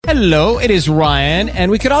Hello, it is Ryan,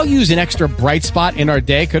 and we could all use an extra bright spot in our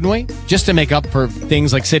day, couldn't we? Just to make up for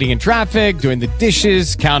things like sitting in traffic, doing the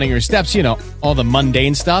dishes, counting your steps, all the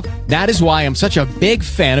mundane stuff. That is why I'm such a big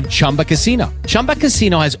fan of Chumba Casino. Chumba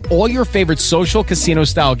Casino has all your favorite social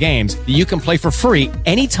casino-style games that you can play for free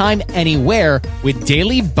anytime, anywhere with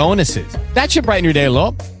daily bonuses. That should brighten your day a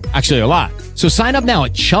little. Actually, a lot. So sign up now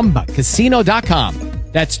at ChumbaCasino.com.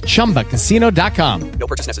 That's ChumbaCasino.com. No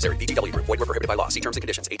purchase necessary. VGW Group. Void where prohibited by law. See terms and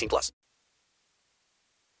conditions. 18+.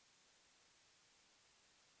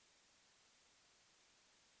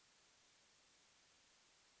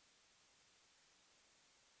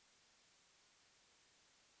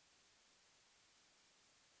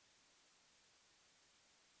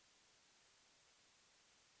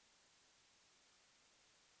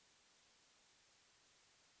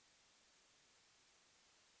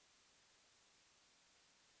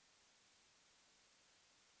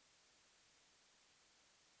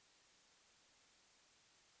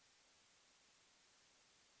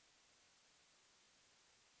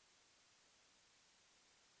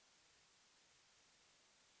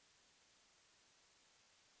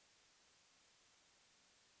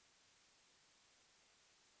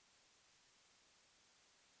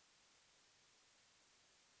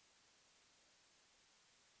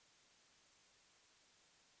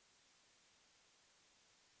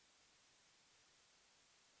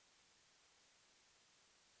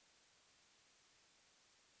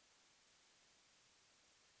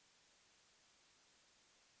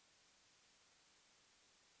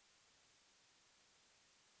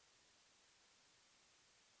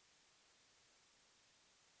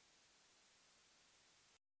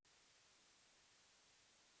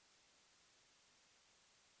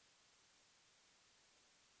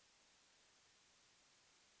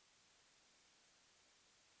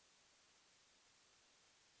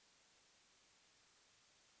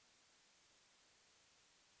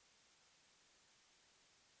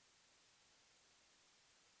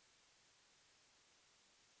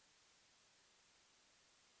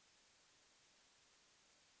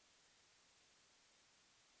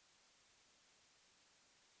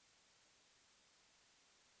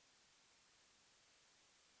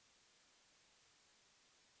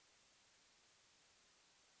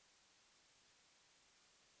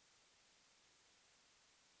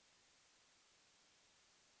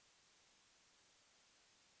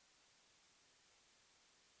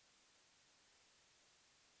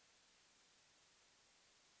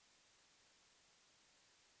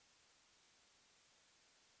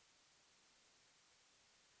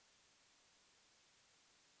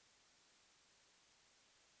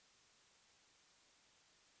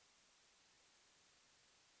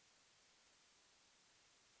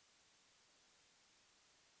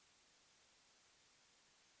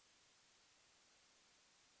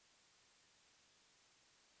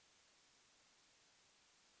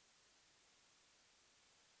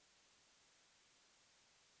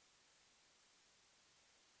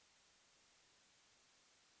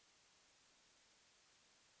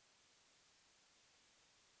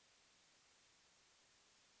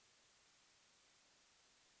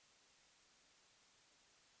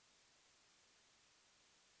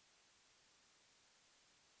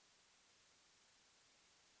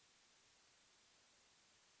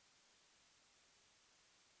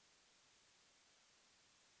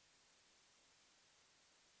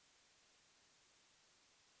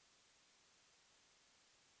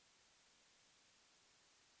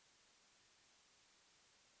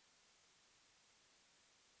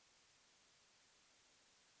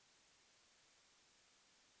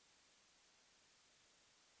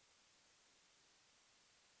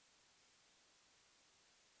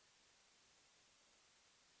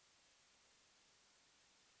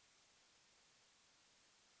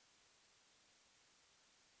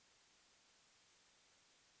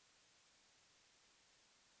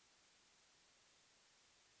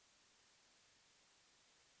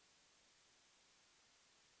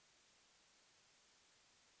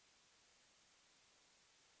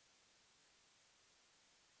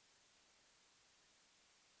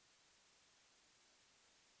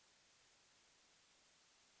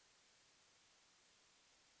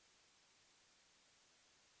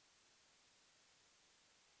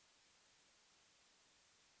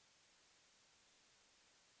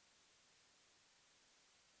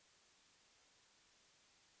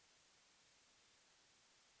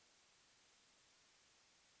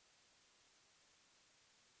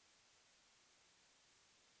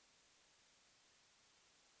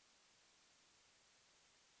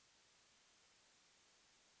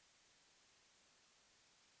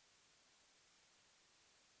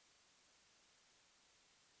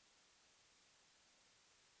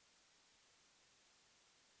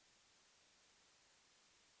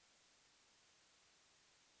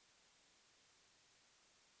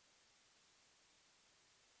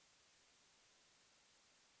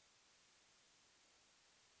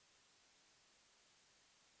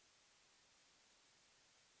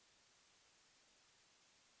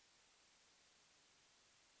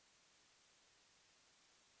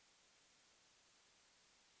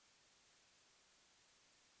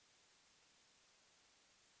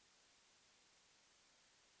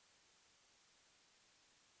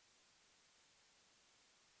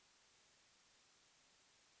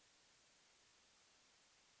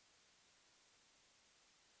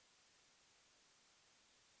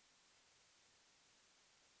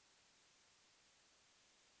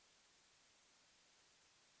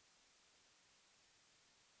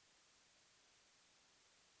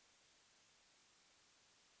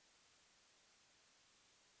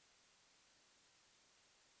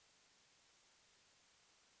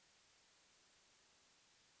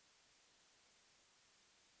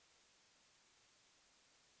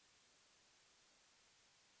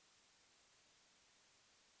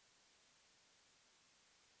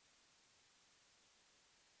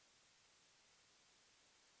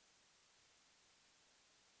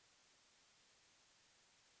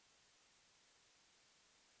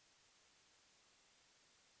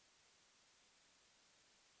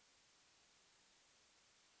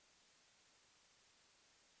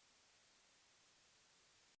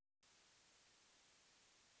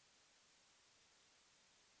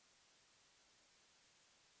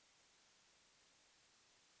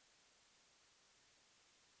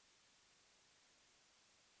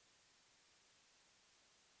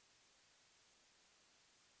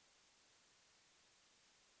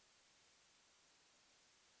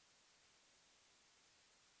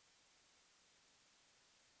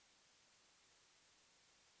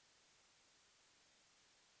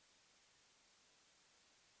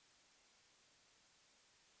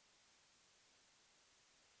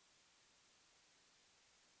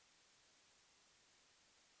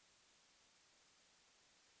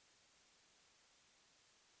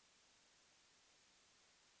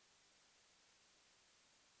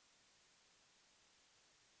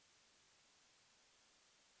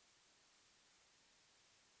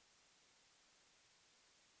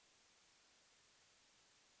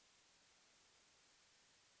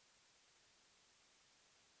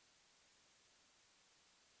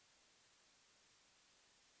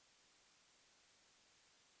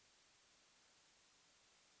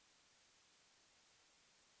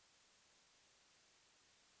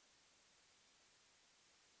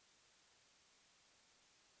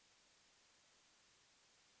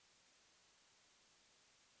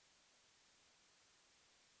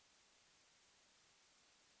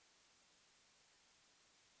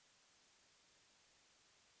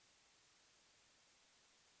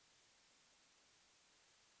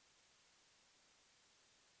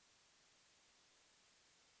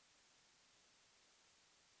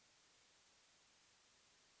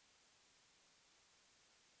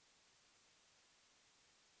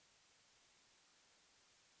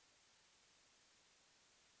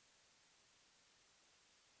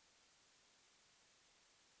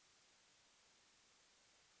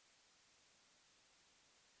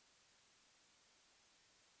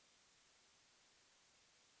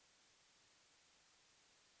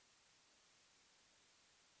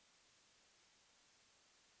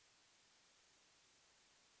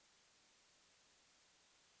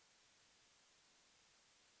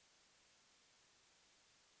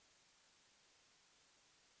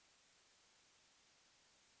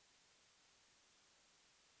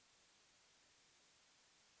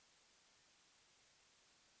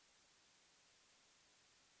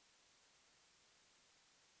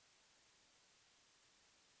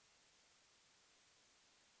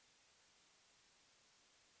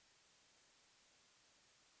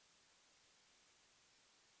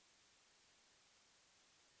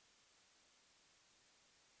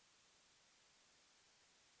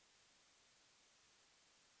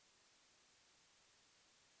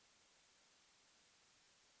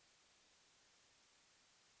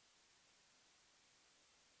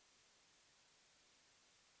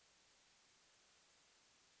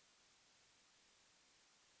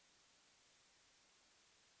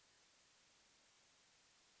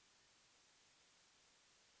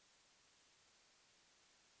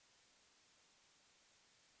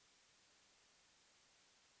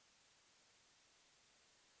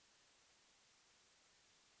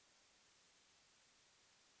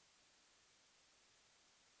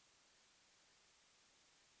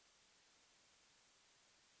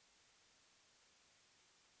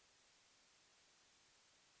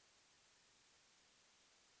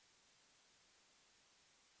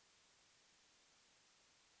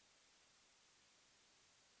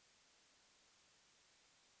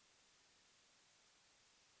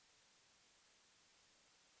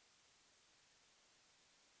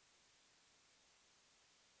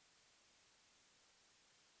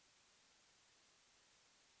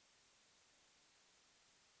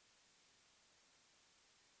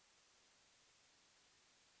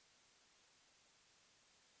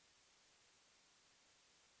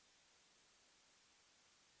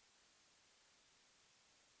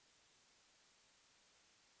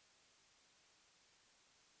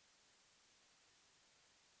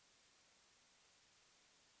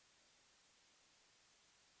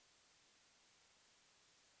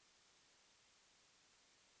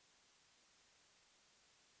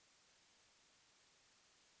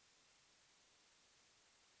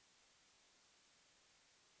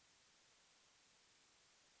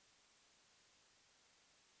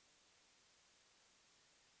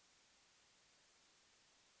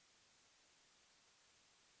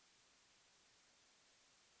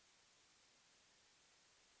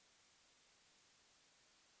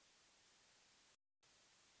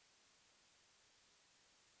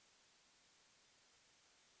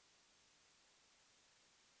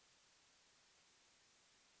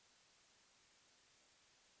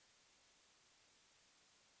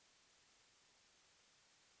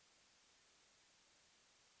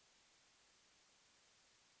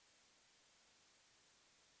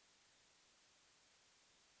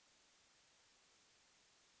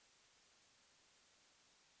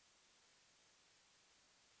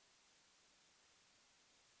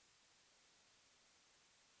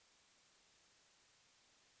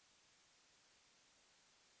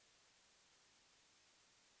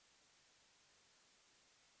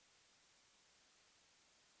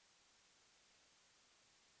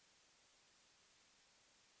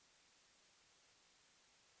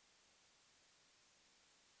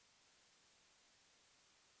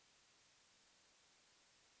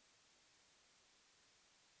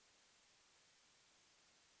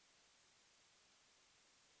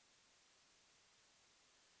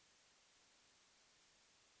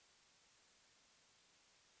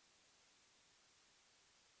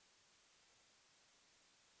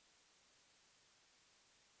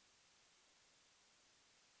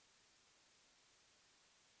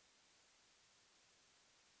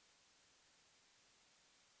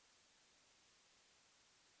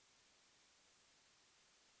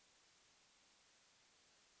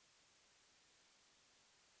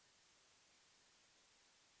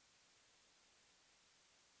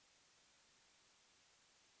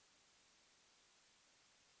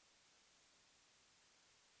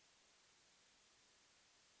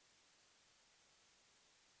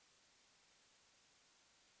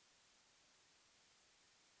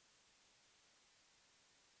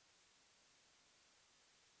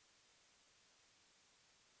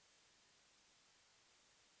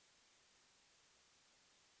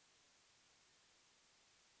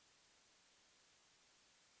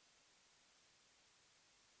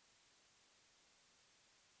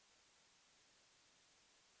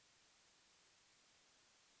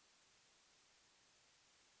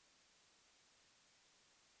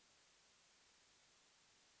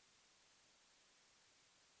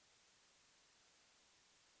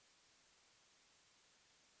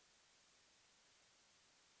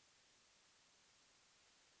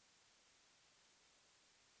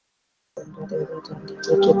 Good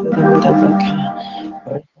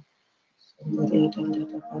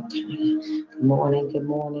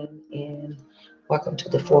morning, and welcome to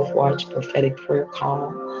the Fourth Watch Prophetic Prayer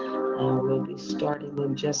Call. We'll be starting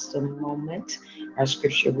in just a moment. Our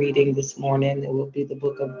scripture reading this morning, it will be the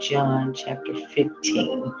book of John, chapter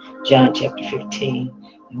 15. John, chapter 15,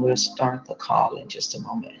 and we'll start the call in just a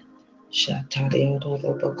moment.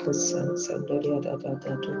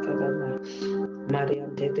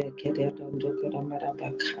 Mariam Debe Kedeondo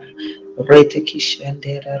Kuramarabaka, Rete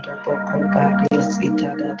Kishandera Doboko Badi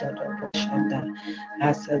Sita Dada Shanda,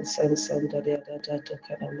 Asan Sansandria Dada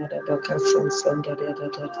Kuramarabaka Sansandria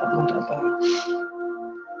Dada Maraba,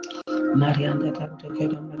 Mariam Dada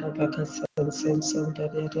Kuramarabaka Sansandria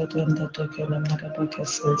Dada Kuramarabaka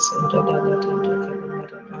Sansandria Dada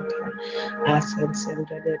Kuramarabaka, Asan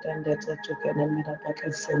Sandria Dada Kuramarabaka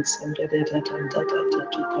Sansandria Dada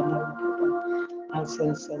Kuramarabaka.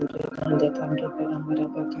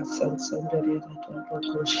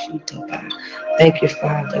 Thank you,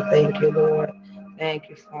 Father. Thank you, Lord. Thank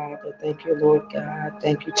you, Father. Thank you, Lord God.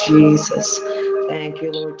 Thank you, Jesus. Thank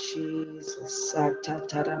you, Lord Jesus.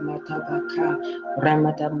 Satataramata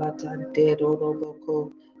Ramadamata de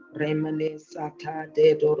Doroboko. Remane Sata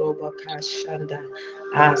de Dorobaka Shanda.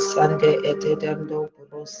 Asande Etedando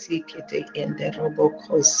Rosikite in the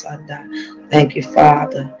Roboko Sanda. Thank you,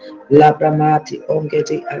 Father. Labramati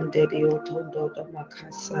ongedi andedi otondo da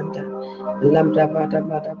makasanda. Lambda bada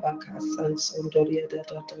bakasan sondoria da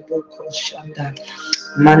boko shanda.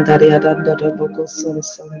 Mandaria da boko son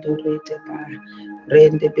sondorite ba.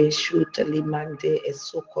 Rende be shuta limande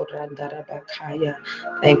esokoranda rabakaya.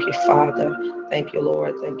 Thank you, Father. Thank you,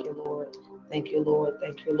 Lord. Thank you, Lord. Thank you, Lord.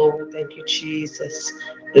 Thank you, Lord. Thank you, Jesus.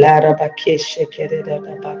 Lara bakeshe kereda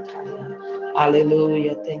da bakaya.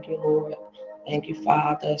 Hallelujah. Thank you, Lord. Thank you,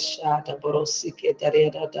 Father. Shada borosike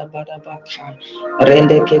dareda da barabaka.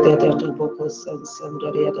 Rende kede da boko sen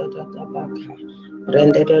dareda da baka.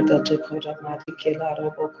 Rende da tukura mati kela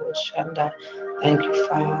roboko shanda. Thank you,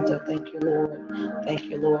 Father. Thank you, Lord. Thank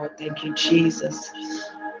you, Lord. Thank you, Jesus.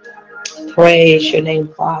 Praise your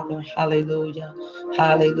name, Father. Hallelujah.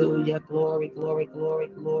 Hallelujah. Glory, glory, glory,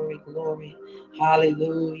 glory, glory.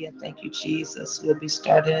 Hallelujah. Thank you, Jesus. We'll be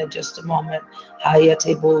starting in just a moment.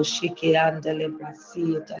 Hayatebo shiki andele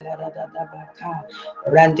brasi taladadabaka.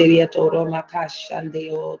 Randiria toro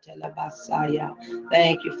makashandeo telabasaya.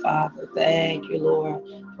 Thank you, Father. Thank you, Lord.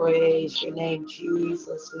 Praise your name,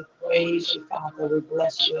 Jesus. We praise you, Father. We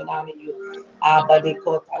bless you and honor you.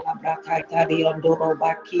 Abadiko talabrakatari ondoro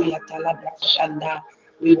baki talabrashanda.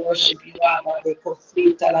 We worship you, Abadiko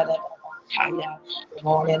si taladabakaya. Good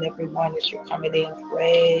morning, everyone. As you're coming in,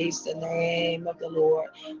 praise the name of the Lord.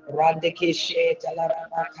 Randekeshe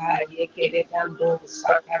talarabaka yekedando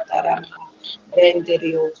sakatarama.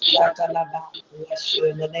 Benderio shatalaba. Bless you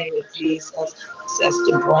in the name of Jesus.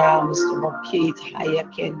 Sister Brown, Mr. Marquis, Haya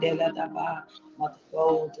Kendela Daba. Mother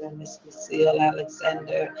Golden, Miss Lucille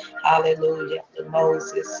Alexander, hallelujah, the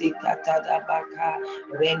Moses, Sikatadabaka,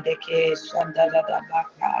 Rendeke,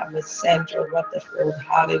 Shandadabaka, Miss Sandra Rutherford,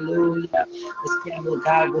 hallelujah, Miss Campbell,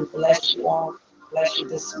 God will bless you all. Bless you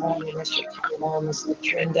this morning as you're coming on, Miss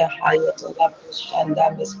Latrenda, Hayat,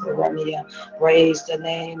 Shanda, Miss Peronia. Praise the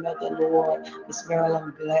name of the Lord. Miss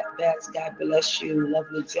Marilyn Betts, God bless you.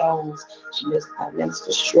 Lovely Jones, Miss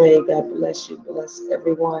Minister Stray, God bless you. Bless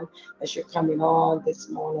everyone as you're coming on this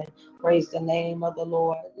morning. Praise the name of the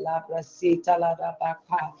Lord. La brasita la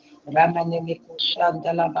rabaka. Ramanimiko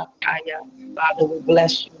shandalabakaya. Father, we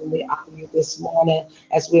bless you and we honor you this morning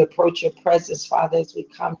as we approach your presence, Father, as we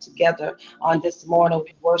come together on this morning.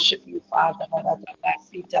 We worship you, Father. La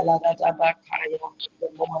brasita la rabakaya.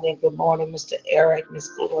 Good morning, Mr. Eric, Miss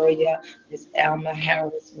Gloria, Miss Alma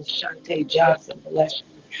Harris, Miss Shante Johnson. Bless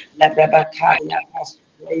you. La rabakaya. Pastor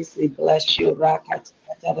Lacey, bless you.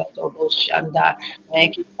 Shanda.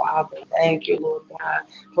 Thank you, Father. Thank you, Lord God.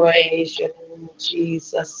 Praise your name,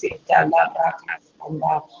 Jesus. We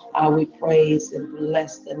praise and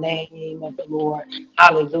bless the name of the Lord.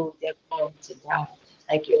 Hallelujah. Glory to God.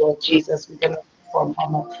 Thank you, Lord Jesus. We're going to for a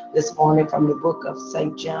moment this morning from the book of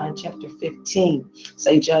St. John, chapter 15.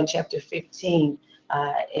 St. John, chapter 15.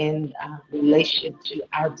 In relation to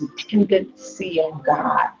our dependency on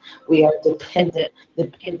God. We are dependent.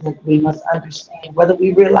 We must understand whether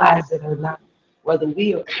we realize it or not, whether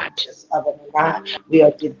we are conscious of it or not. We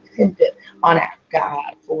are dependent on our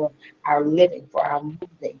God for our living, for our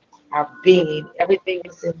moving, our being. Everything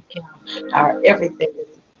is in Him. Our everything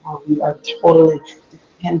is in Him. We are totally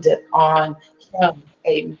dependent on Him.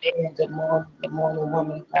 Amen. Good morning,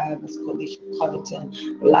 woman of God, Miss Felicia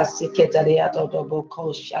Covington. La Secretaria do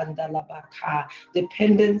Boko Shanda La Baka.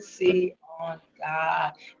 Dependency on,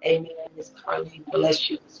 God. Amen. Miss Carly, bless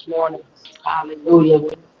you this morning. Hallelujah.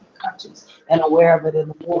 We're conscious and aware of it,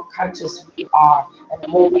 and the more conscious we are, and the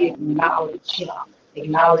more we acknowledge Him.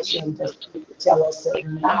 Just to tell us to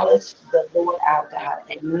acknowledge the Lord our God,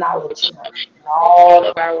 acknowledge Him in all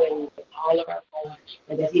of our ways, in all of our ways,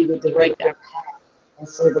 and that He would direct our path. And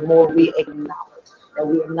so the more we acknowledge that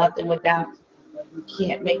we are nothing without Him, that we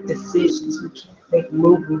can't make decisions, we can't make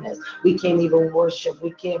movements, we can't even worship,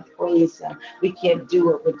 we can't praise Him, we can't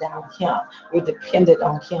do it without Him. We're dependent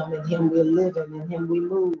on Him. In Him we're living, in Him we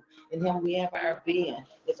move, in Him we have our being.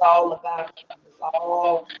 It's all about Him. It's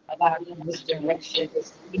all about Him, His direction,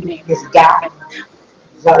 His leading, His guiding.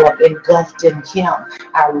 Developed, engulfed in Him.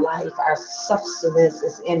 Our life, our substance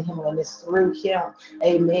is in Him, and it's through Him.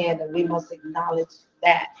 Amen. And we must acknowledge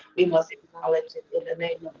that. We must acknowledge it in the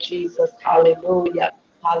name of Jesus. Hallelujah.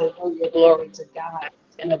 Hallelujah. Glory to God.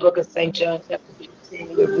 In the book of St. John, chapter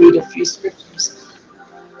 15, we read a few scriptures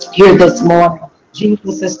here this morning.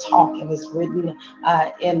 Jesus is talking. It's written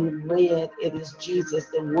in red. It is Jesus,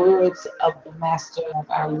 the words of the Master, of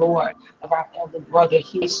our Lord, of our elder brother.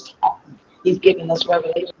 He's talking. He's giving us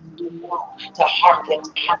revelation. We want to hearken,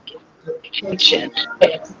 pay attention.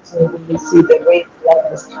 When we see the red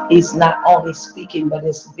letters, He's not only speaking, but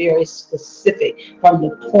it's very specific from the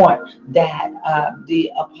point that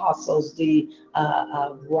the apostles, the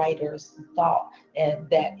writers thought, and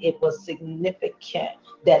that it was significant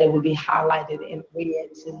that it would be highlighted in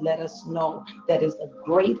red to let us know that is of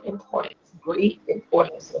great importance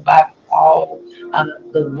about all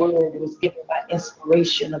the word was given by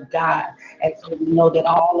inspiration of God. And so we know that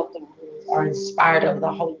all of the words are inspired of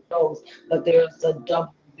the Holy Ghost, but there's an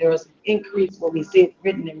increase when we see it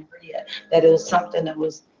written in red, that it was something that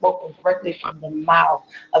was spoken directly from the mouth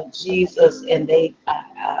of Jesus, and they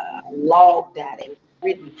logged that and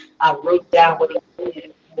wrote down what He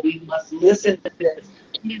said. We must listen to this.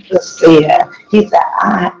 Jesus said, He said,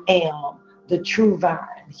 I am the true vine.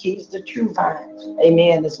 He's the true vine.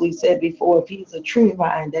 Amen. As we said before, if He's a true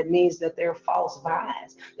vine, that means that there are false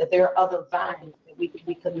vines, that there are other vines that we can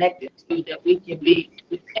be connected to, that we can be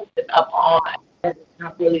dependent upon. That is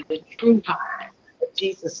not really the true vine. But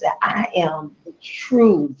Jesus said, I am the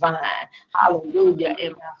true vine. Hallelujah.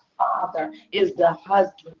 And my Father is the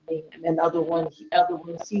husbandman. And other ones,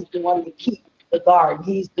 He's the one that keeps the garden.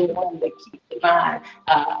 He's the one that keeps the vine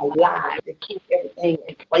alive, that keeps everything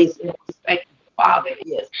in place in perspective. The Father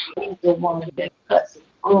is. He's the one that cuts and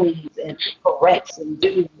prunes and corrects and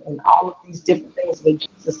does and all of these different things. But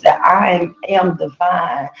Jesus said, I am the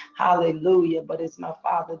vine. Hallelujah. But it's my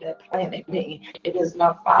Father that planted me. It is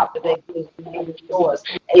my Father that gives me the yours.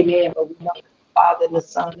 Amen. But we know the Father and the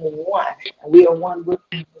Son are one. And we are one with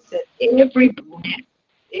Him. It said,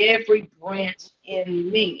 every branch in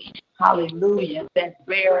me, hallelujah, that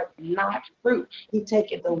beareth not fruit, He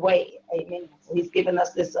taketh away. Amen. So He's given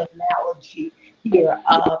us this analogy here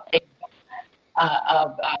of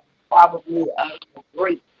probably a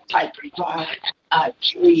grape type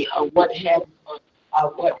tree or what have you.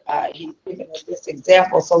 He's giving us this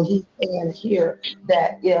example. So He's saying here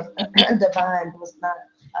that if the vine was not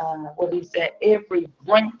what He said, every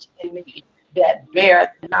branch in me that beareth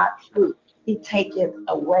not fruit, He taketh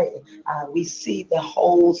away. We see the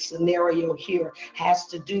whole scenario here has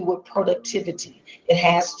to do with productivity. It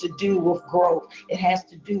has to do with growth. It has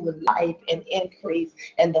to do with life and increase.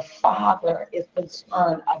 And the Father is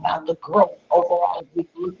concerned about the growth overall. We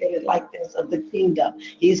look at it like this of the kingdom.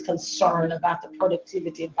 He's concerned about the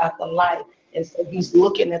productivity, about the life. And so He's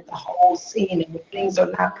looking at the whole scene, and when things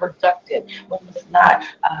are not productive, when it's not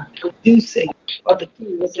producing, or the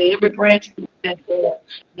king will say, every branch that bears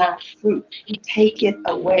not fruit, He take it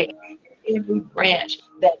away. Every branch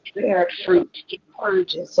that bears fruit, He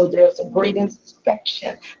purges. So there's a great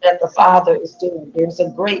inspection that the Father is doing. There's a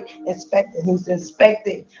great inspection. He's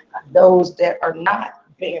inspecting those that are not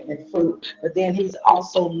bearing fruit, but then He's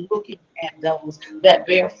also looking at those that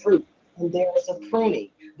bear fruit. And there is a pruning.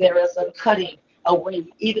 There is a cutting away.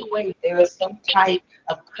 Either way, there is some type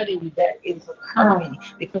of cutting that is occurring,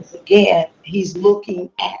 because again, He's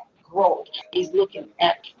looking at growth. He's looking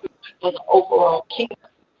at for the overall kingdom.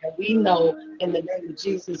 And we know in the name of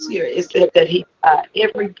Jesus here, it said that He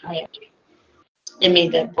every branch in me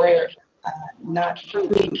that bears not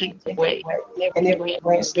fruit, He takes away. And every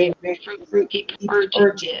branch that bears fruit, He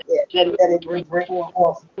purges it, that it will bring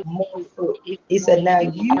forth more fruit. He said, now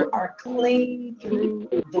you are clean through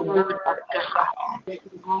the word of God.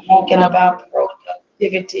 Talking about productivity.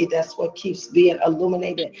 productivity. That's what keeps being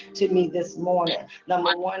illuminated to me this morning.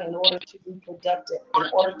 Number one, in order to be productive, in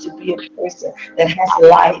order to be a person that has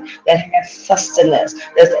life, that has sustenance,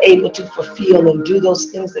 that's able to fulfill and do those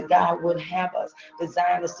things that God would have us,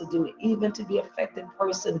 design us to do, even to be an effective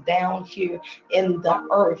person down here in the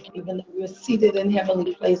earth, even though we're seated in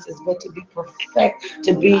heavenly places, but to be perfect,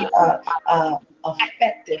 to be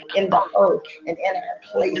effective in the earth and in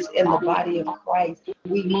our place in the body of Christ,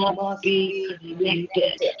 we must be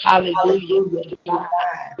connected. Hallelujah.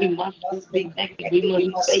 We must be connected. We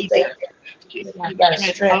must stay there. You got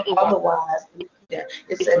strength. Otherwise, it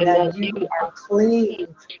said that you are clean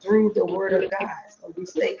through the word of God. So we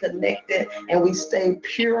stay connected and we stay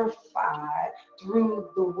purified through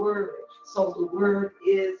the word. So the word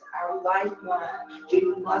is our lifeline.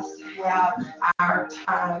 We must have our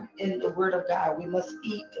time in the word of God. We must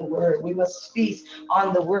eat the word. We must feast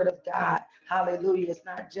on the word of God. Hallelujah. It's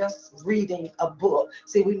not just reading a book.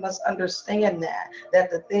 See, we must understand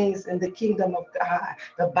that the things in the kingdom of God,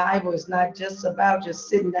 the Bible is not just about just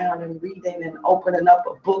sitting down and reading and opening up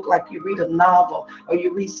a book like you read a novel or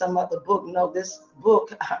you read some other book. No, this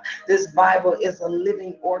book, this Bible is a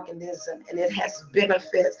living organism and it has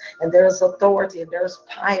benefits and there's authority and there's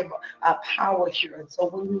power here. And so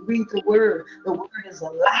when you read the word is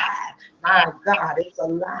alive. My God, it's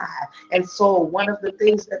alive. And so one of the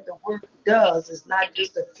things that the word does is not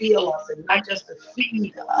just to fill us and not just to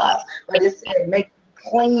feed us, but it said make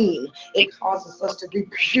clean. It causes us to be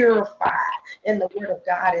purified in the word of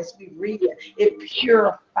God as we read it. It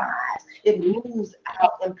purifies. It moves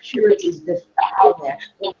out impurities, defilement.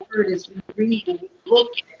 The word is we read and we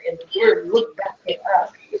look at it, and the word look back at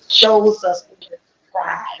us. It shows us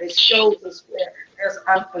pride. It shows us where there's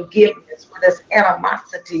unforgiveness, where there's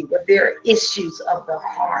animosity, where there are issues of the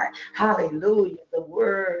heart. Hallelujah. The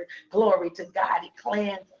word, glory to God, it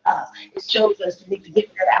cleanses us. It shows us you need to get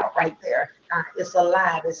that out right there. It's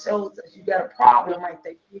alive. It shows us you got a problem right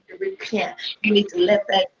there. You need to repent. You need to let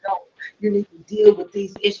that go. You need to deal with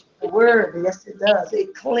these issues. The word, yes, it does.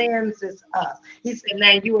 It cleanses us. He said,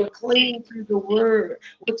 now you are clean through the word,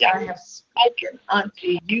 which I have spoken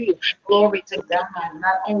unto you. Glory to God.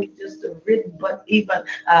 Not only just the written, but even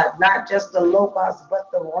not just the logos,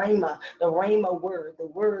 but the rhema word, the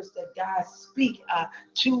words that God speak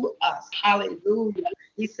to us. Hallelujah.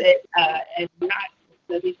 He said, and not,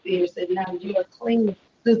 let me see here, said, now you are clean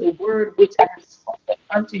through the word which I have spoken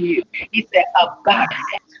unto you. He said, abide.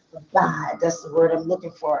 Abide. That's the word I'm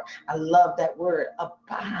looking for. I love that word.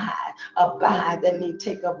 Abide. Abide. That means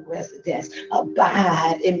take up residence.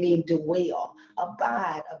 Abide. It means dwell.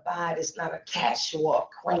 Abide. Abide is not a casual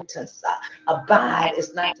acquaintance. Abide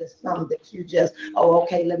is not just something that you just, oh,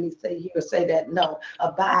 okay, let me say here, say that. No.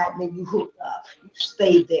 Abide means you hook up. You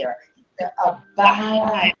stay there.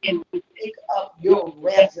 Abide and take up your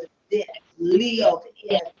residence. Live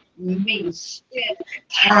in me, spend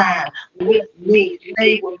time with me,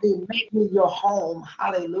 stay with me, make me your home.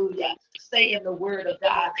 Hallelujah. Stay in the word of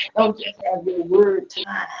God. Don't just have your word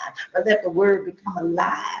time, but let the word become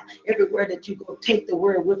alive. Everywhere that you go, take the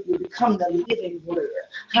word with you, become the living word.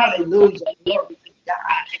 Hallelujah. Glory to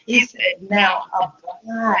God. He said, now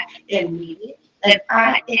abide in me, and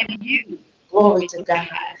I in you. Glory to God.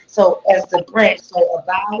 So as the branch, so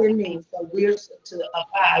abide in me. So we're to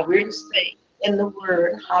abide. We're to stay in the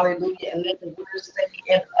word. Hallelujah. And let the word stay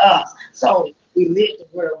in us. So we live the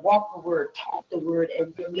word, walk the word, talk the word,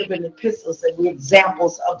 and we're living epistles and we're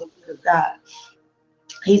examples of the word of God.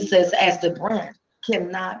 He says, as the branch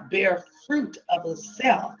cannot bear fruit of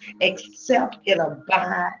itself except it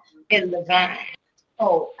abide in the vine.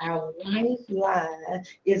 Oh, our lifeline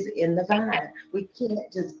is in the vine. We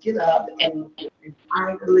can't just get up and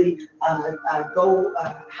finally go,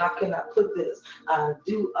 how can I put this,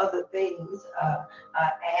 do other things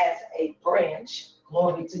as a branch.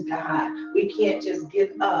 Glory to God. We can't just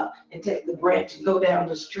get up and take the branch and go down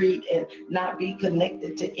the street and not be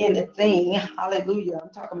connected to anything. Hallelujah. I'm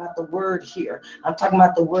talking about the word here. I'm talking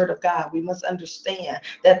about the word of God. We must understand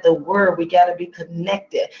that the word, we got to be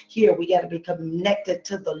connected. Here, we got to be connected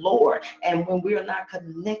to the Lord. And when we're not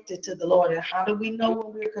connected to the Lord, and how do we know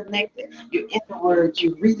when we're connected? You're in the word,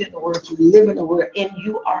 you're reading the word, you live in the word, and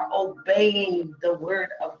you are obeying the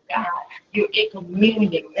word of God. You're in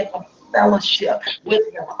communion, in a fellowship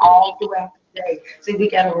with him all throughout the day. See, we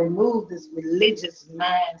got to remove this religious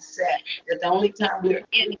mindset that the only time we're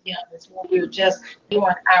in him is when we're just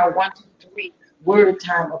doing our 1, 2, 3 word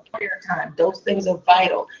time or prayer time. Those things are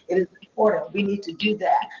vital. It is important. We need to do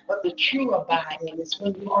that. But the true abiding is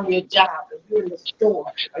when you're on your job, or you're in the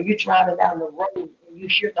store, or you're driving down the road, and when you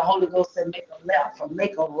hear the Holy Ghost say make a left or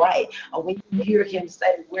make a right, or when you hear him say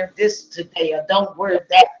wear this today or don't wear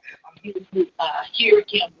that, or you hear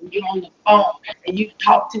him when you're on the phone and you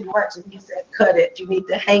talk too much and he said cut it, you need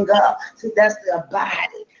to hang up. See, that's the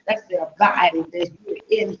abiding. That's the abiding, that you're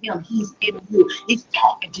in him. He's in you. He's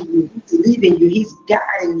talking to you. He's leading you. He's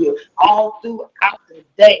guiding you all throughout the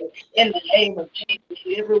day. In the name of Jesus,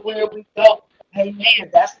 everywhere we go. Amen.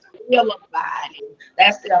 That's the real abiding.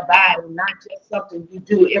 That's the abiding, not just something you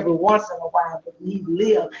do every once in a while, but you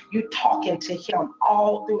live. You're talking to him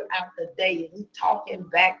all throughout the day, and he's talking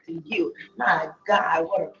back to you. My God,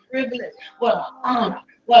 what a privilege, what an honor,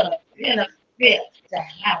 what a benefit to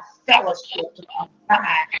have fellowship, to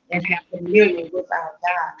abide and have communion with our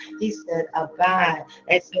God. He said, abide.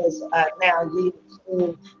 It says, now ye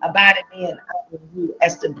abide in me and I in you,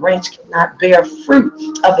 as the branch cannot bear fruit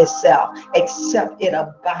of itself except it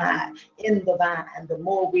abide in the vine. The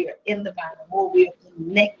more we are in the vine, the more we are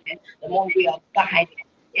connected, the more we are abiding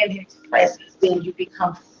in his presence, then you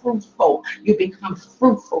become fruitful. You become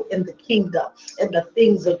fruitful in the kingdom, in the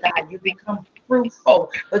things of God. You become fruitful,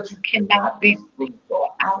 but you cannot be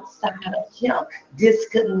fruitful outside of him,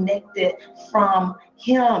 disconnected from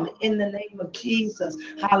him, in the name of Jesus.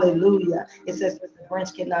 Hallelujah. It says that the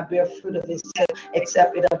branch cannot bear fruit of itself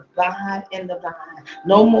except it abide in the vine.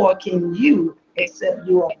 No more can you except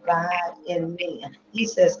you abide in me. He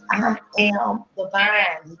says, I am the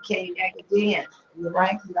vine. He came back again. You're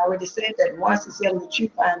right. He already said that once. He said, that you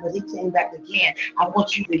find, but he came back again. I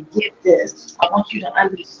want you to get this. I want you to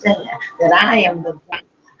understand that I am the vine.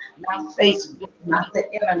 Not Facebook, not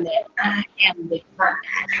the internet. I am the vine.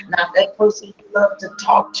 Not that person you love to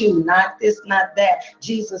talk to, not this, not that.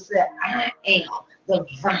 Jesus said, I am the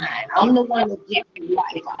vine. I'm the one that gives you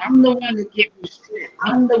life. I'm the one that gives you strength.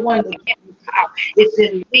 I'm the one that gives you power. It's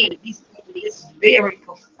in me. He said it's very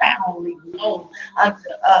profoundly known unto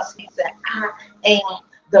us. He said, I am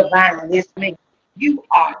the vine. It's me. You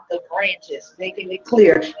are the branches, making it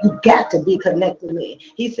clear. You got to be connected to me.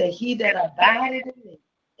 He said, he that abided in me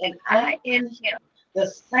and I in him, the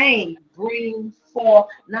same bring forth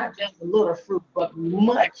not just a little fruit, but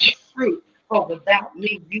much fruit. For without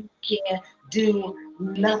me, you can do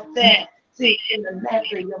nothing. See, in the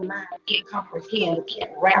natural, your mind can't comprehend, it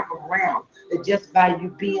can't wrap around that just by you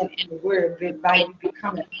being in the word, by you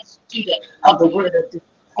becoming a student of the word of the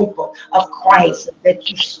disciple of Christ, that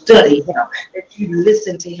you study him, that you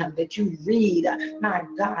listen to him, that you read. My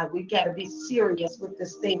God, we got to be serious with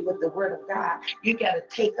this thing, with the word of God. You got to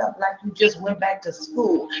take up like you just went back to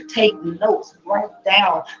school. Take notes, write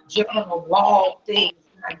down, journal, log things.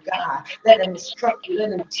 My God, let him instruct you,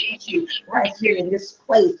 let him teach you right here in this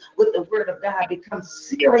place with the word of God. Become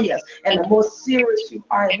serious. And the more serious you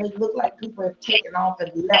are, it may look like people have taken off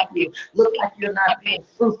and left you. Look like you're not being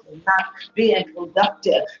fruitful, not being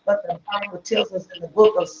productive. But the Bible tells us in the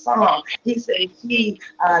book of Psalms, he said, he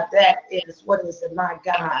that is what is in my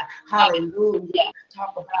God. Hallelujah.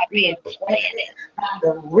 Talk about being planted by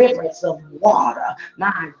the rivers of water.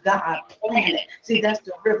 My God, planted. See, that's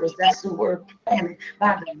the rivers. That's the word planted.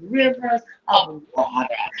 By the rivers of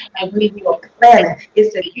water. And when you are planted,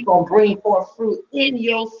 it says you're going to bring forth fruit in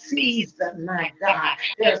your season. My God,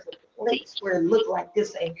 there's a place where it looks like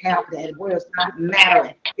this ain't happening, where it's not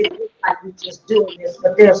mattering. It looks like you're just doing this,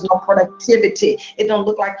 but there's no productivity. It don't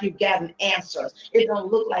look like you've gotten answers. It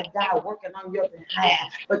don't look like God working on your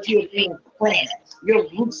behalf, but you're being planted. Your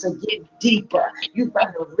roots are getting deeper. You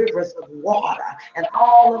by the rivers of water, and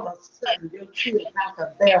all of a sudden your tree is not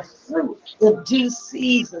to bear fruit in due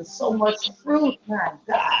season. So much fruit, my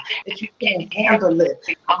God, that you can't handle it.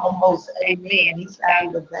 Almost, amen. He's out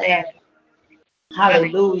of the bag.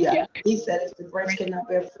 Hallelujah. He said, if the branch cannot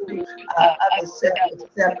bear fruit of itself,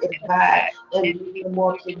 except it abide, and you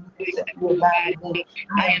more can you except you abide in me.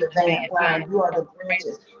 I am the vine, you are the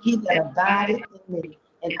branches. He that abideth in me,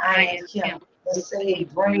 and I in him, the same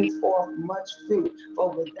bring forth much fruit. For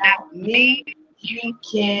without me, you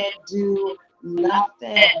can do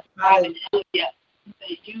nothing. Hallelujah.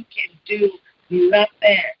 You can do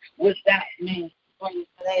nothing without me. In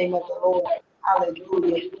the name of the Lord.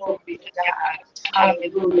 Hallelujah. Glory be to God.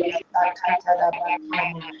 Hallelujah.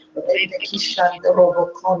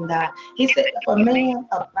 He said, if a man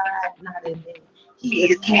abide not in me, he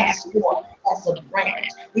is cast forth as a branch.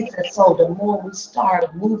 He said, so the more we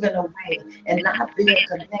start moving away and not being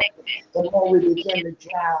connected, the more we begin to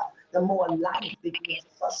dry up. The more life begins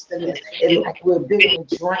sustenance. It's like we're being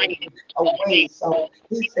drained away. So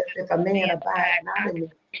he said, if a man abide not in me,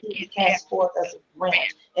 he cast forth as a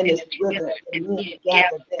branch and is withered, and men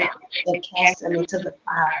gather them and cast them into the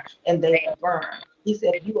fire, and they are burned. He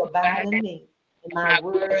said, if you abide in me, and my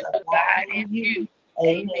words abide in you,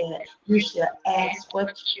 Amen. You shall ask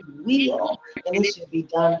what you will, and it shall be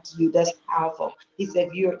done to you. That's powerful. He said,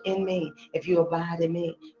 if you're in me, if you abide in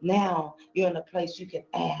me, now you're in a place you can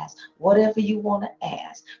ask whatever you want to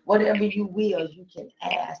ask, whatever you will, you can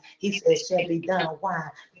ask. He said, it shall be done. Why?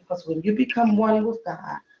 Because when you become one with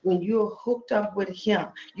God, when you're hooked up with Him,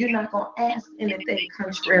 you're not going to ask anything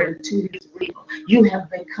contrary to His will. You have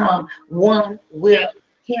become one with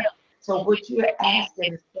Him. So what you're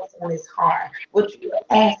asking is what's on His heart. What you're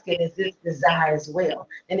asking is His desire as well,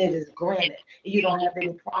 and it is granted. You don't have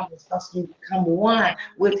any problems because you become one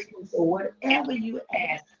with Him. So whatever you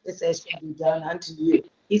ask, it says shall be done unto you.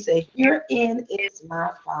 He said, herein is my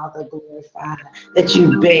Father glorified, that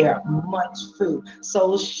you bear much fruit.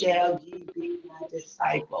 So shall ye be my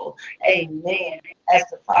disciple. Amen. As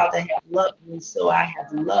the Father hath loved me, so I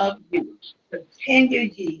have loved you. Continue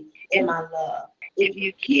ye in my love. If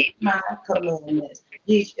you keep my commandments,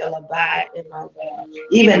 ye shall abide in my love,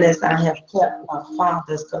 even as I have kept my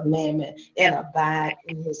Father's commandment and abide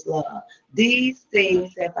in his love. These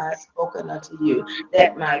things have I spoken unto you,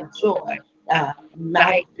 that my joy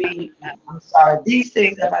might be, these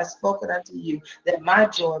things have I spoken unto you, that my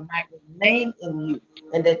joy might remain in you,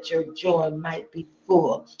 and that your joy might be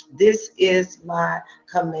full. This is my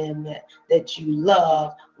commandment, that you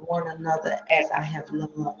love one another as I have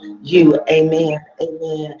loved you. Amen.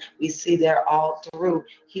 Amen. We see there all through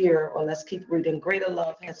here, or let's keep reading. Greater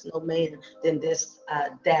love has no man than this,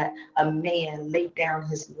 that a man laid down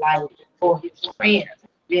his life for his friends.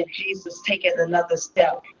 Then Jesus take it another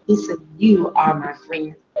step. He said, you are my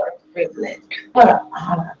friends. What a privilege. What an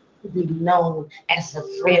honor to be known as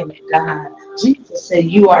a friend of God. Jesus said,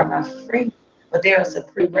 you are my friend. But there's a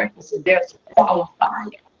prerequisite. There's a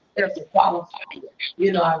qualifier. There's a qualifier.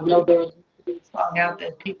 You know, I know there's a song out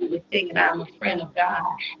there, people were thinking I'm a friend of God.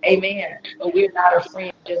 Amen. But we're not a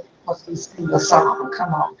friend just because we sing a song.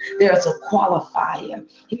 Come on. There's a qualifier.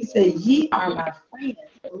 He said, ye are my friends.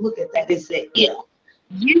 Look at that. It said, if.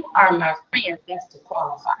 You are my friends. That's the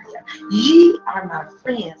qualifier. Ye are my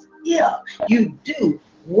friends if you do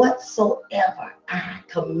whatsoever I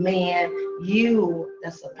command you.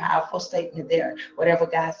 That's a powerful statement there. Whatever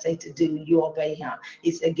God say to do, you obey him.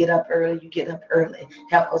 He said, get up early, you get up early.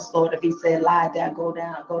 Help us, Lord. If he said, lie down, go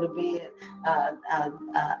to bed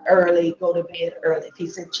early, go to bed early. If he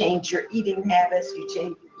said, change your eating habits, you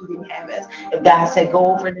change your eating habits. If God said,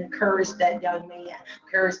 go over and encourage that young man,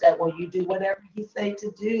 encourage that one, you do whatever he say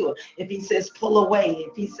to do. If he says, pull away,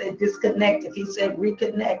 if he said, disconnect, if he said,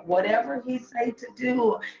 reconnect, whatever he say to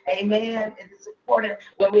do, amen. It is important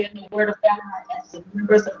when we're in the word of God as the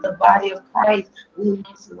members of the body of Christ, we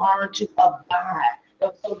must learn to abide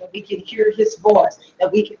so that we can hear his voice,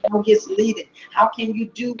 that we can know his leading. How can you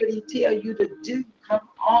do what he tell you to do? Come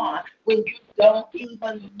on, when you don't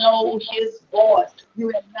even know his voice. You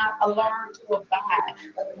have not learned to abide.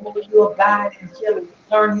 But the more you abide in him and you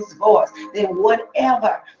learn his voice, then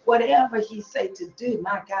whatever he say to do,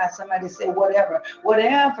 my God, somebody say whatever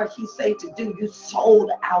he say to do, you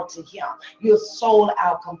sold out to him. You're sold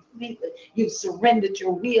out completely. You've surrendered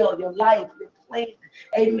your will, your life, your plan.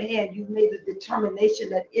 Amen. You made a determination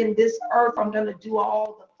that in this earth, I'm going to do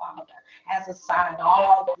all the Father has assigned,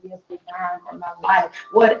 all that he has designed for my life.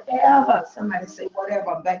 Whatever, somebody say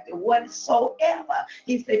whatever, back there, whatsoever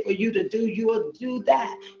he said for you to do, you will do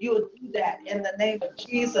that. You will do that in the name of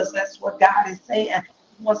Jesus. That's what God is saying.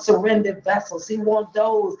 He wants surrendered vessels. He wants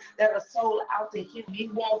those that are sold out to him. He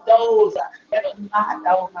wants those that are not,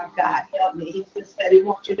 oh my God, help me. He just said he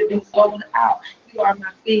wants you to be sold out. You are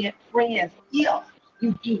my friends. If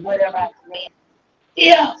you do whatever I command.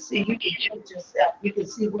 Yeah, see, you can judge yourself. You can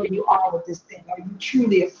see where you are with this thing. Are you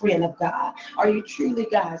truly a friend of God? Are you truly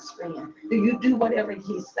God's friend? Do you do whatever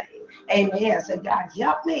he's saying? Amen. So God,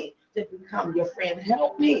 help me to become your friend.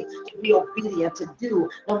 Help me to be obedient, to do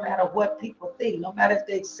no matter what people think, no matter if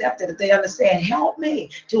they accept it, if they understand. Help me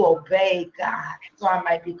to obey God so I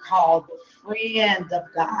might be called the friend of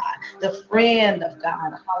God, the friend of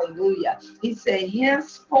God. Hallelujah. He said,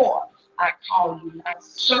 henceforth, I call you my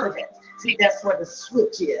servant. See, that's where the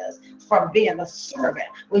switch is from being a servant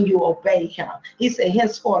when you obey him. He said,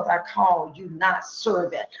 henceforth, I call you not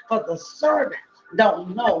servant. For the servant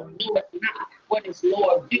don't know what is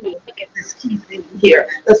Lord doing. Look at this key thing here.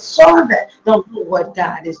 The servant don't know what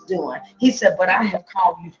God is doing. He said, but I have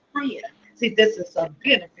called you friend. See, this is a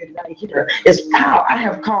benefit right here. It's power. I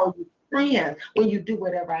have called you friend when you do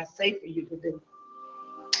whatever I say for you to do.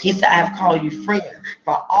 He said, I have called you friend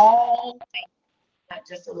for all things, not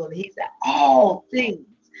just a little. He said, all things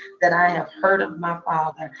that I have heard of my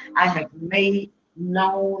Father, I have made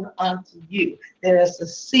known unto you. There is a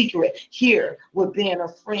secret here with being a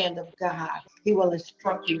friend of God. He will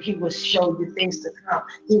instruct you. He will show you things to come.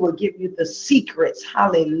 He will give you the secrets.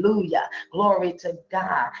 Hallelujah. Glory to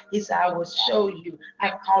God. He said, I will show you.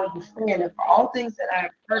 I call you friend. And for all things that I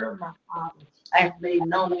have heard of my Father, I have made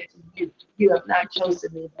known unto you. You have not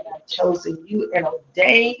chosen me, but I've chosen you and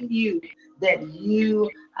ordained you that you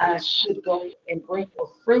should go and bring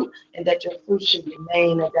forth fruit, and that your fruit should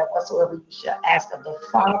remain, and that whatsoever you shall ask of the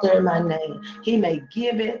Father in my name, he may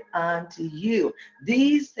give it unto you.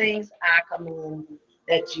 These things I command you,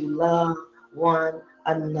 that you love one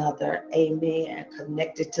another. Amen.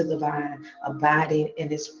 Connected to the vine, abiding in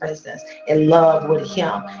his presence, in love with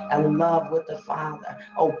him, in love with the Father,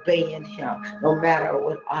 obeying him, no matter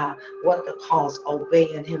what the cost,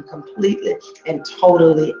 obeying him completely and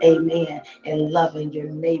totally. Amen. And loving your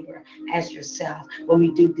neighbor as yourself. When we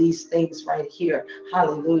do these things right here,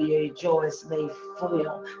 hallelujah, your joy is made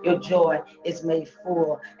full. Your joy is made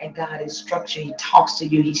full, and God instructs you. He talks to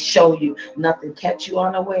you. He shows you. Nothing kept you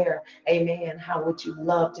unaware. Amen. How would you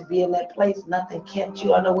love to be in that place? Nothing kept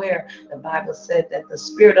you unaware. The Bible said that the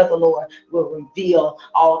Spirit of the Lord will reveal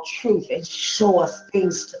all truth and show us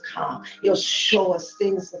things to come. He'll show us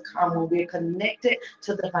things to come when we're connected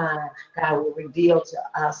to the vine. God will reveal to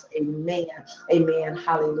us. Amen. Amen.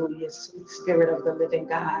 Hallelujah. Sweet Spirit of the living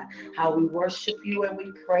God, how we worship you and we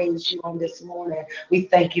praise you on this morning. We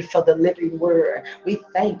thank you for the living word. We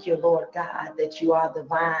thank you, Lord God, that you are the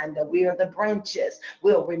vine, that we are the branches.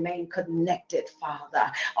 We'll remain connected, Father.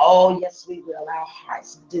 Oh, yes, we will. Our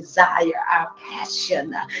hearts desire, our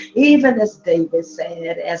passion, even as David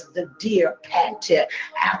said, as the deer panted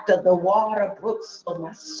after the water brooks, so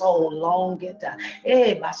my soul longeth.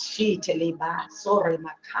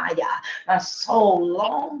 My soul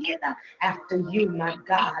longeth after you, my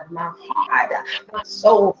God, my heart, my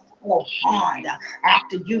soul full hard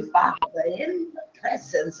after you, Father, in the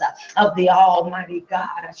presence of the Almighty God.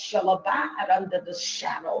 I shall abide under the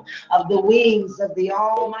shadow of the wings of the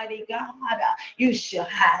Almighty God. You shall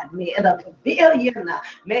hide me in a pavilion.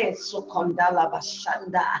 You'll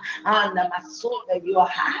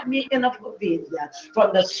hide me in a pavilion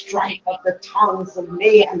from the strife of the tongues of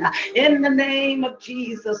men. In the name of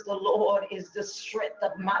Jesus, the Lord is the strength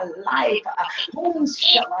of my life. Whom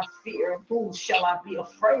shall I fear? Whom shall I be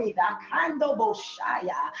afraid?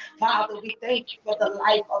 Father, we thank you for the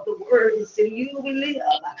life of the word. It's in you we live,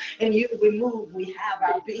 in you we move, we have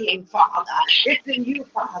our being, Father. It's in you,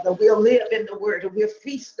 Father. We'll live in the word and we'll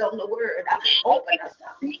feast on the word. Open us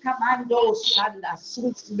up,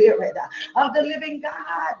 sweet Spirit of the living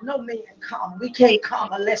God. No man come. We can't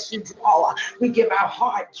come unless you draw. We give our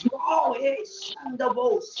heart, draw.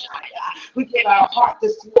 We give our heart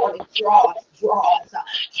this morning, draw us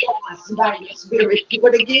by your Spirit. Do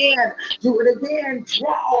it again. Do it again.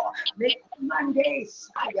 Draw. Make Monday,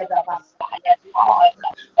 draw us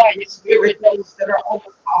by your Spirit. Those that are on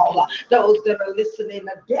the call, those that are listening,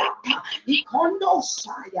 a depth, a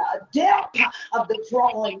depth of the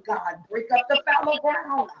drawing, God. Break up the fallow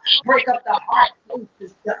ground. Break up the heart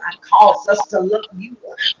places. God calls us to love you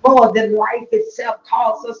more than life itself.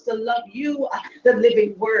 Calls us to love you, the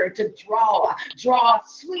living word, to draw,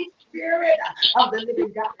 sweet Spirit of the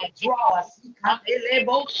living God, draw us.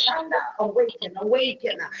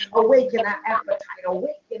 Awaken our appetite,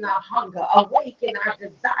 awaken our hunger, awaken our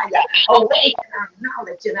desire, awaken our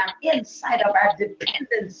knowledge and our insight of our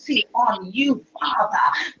dependency on you, Father.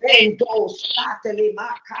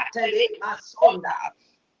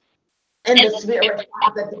 In the Spirit,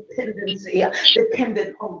 Father, dependency,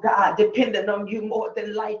 dependent on God, dependent on you more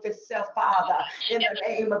than life itself, Father. In the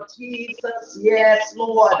name of Jesus, yes,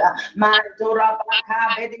 Lord.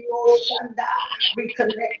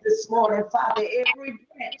 Reconnect this morning, Father. Every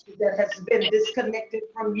branch that has been disconnected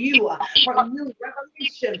from you,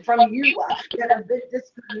 revelation from you, that have been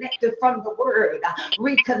disconnected from the word,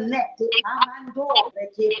 reconnected.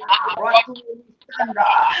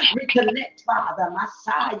 Reconnect, Father,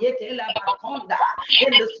 Messiah, in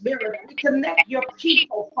the Spirit. Reconnect your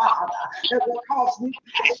people, Father, that will cause new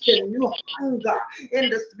passion, new hunger in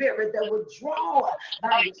the Spirit, that will draw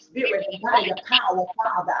by your Spirit and by your power,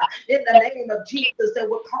 Father, in the name of Jesus, that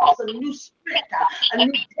will cause a new strength, a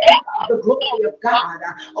new depth of the glory of God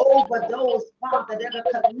over those, Father, that are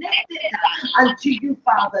connected unto you,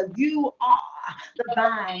 Father. You are the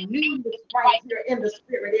vine, newness right here in the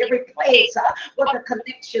Spirit. Every place where the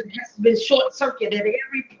connection has been short-circuited,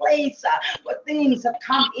 every place where things have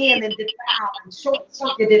come in and defiled and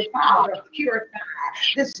short-circuited, Father, purify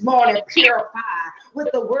this morning, purify with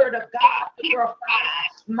the word of God, purify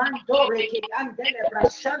Mandoreke andele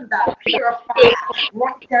brashanda. Purify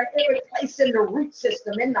right there, every place in the root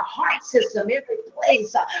system, in the heart system, every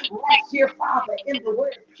place right here, Father, in the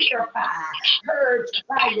word purify, purge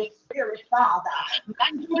by your spirit, Father.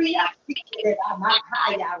 Manduria sikere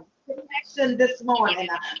amakaya. Connection this morning.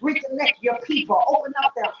 Reconnect your people. Open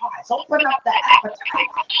up their hearts. Open up the appetite.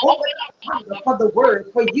 Open up hunger for the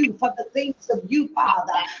word, for you, for the things of you,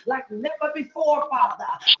 Father, like never before, Father.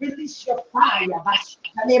 Release your fire.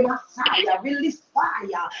 Messiah. Release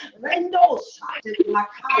fire. Rendo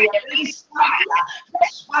Makaya. Release fire.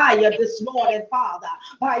 Fresh fire this morning, Father,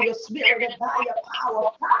 by your spirit and by your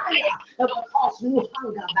power. Fire that will cause new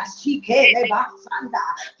hunger.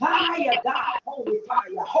 Fire, God. Holy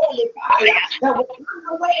fire. Holy fire that will burn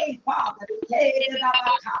away, Father,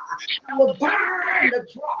 that will burn the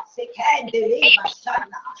dross.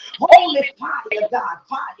 Holy fire, God,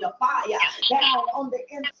 fire down on the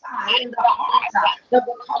inside, in the heart, that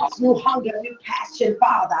will cause new hunger, new passion,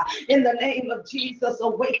 Father. In the name of Jesus,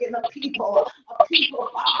 awaken a people,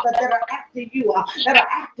 Father, that are after you,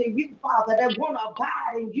 Father, that want to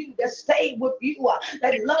abide in you, that stay with you,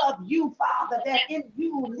 that love you, Father, that in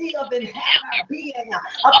you live and have our being.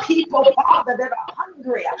 A people, Father, that are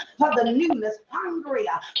hungry for the newness, hungry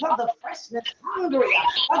for the freshness, hungry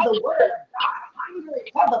for the word of God,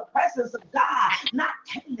 hungry for the presence of God, not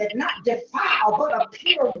tainted, not defiled, but a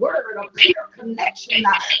pure word, a pure connection.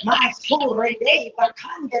 My soul,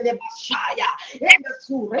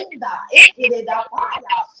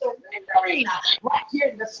 surrendering right here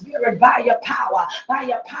in the spirit by your power,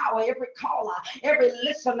 every caller, every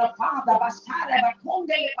listener, Father,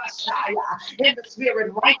 in the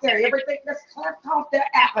spirit right there, everything that's cleft off their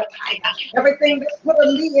appetite, everything that's put a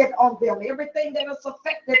lid on them, everything that has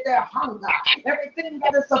affected their hunger, everything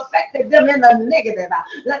that has affected them in a negative,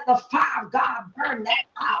 let the fire of God burn that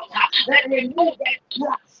out, let remove that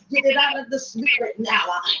dross, get it out of the spirit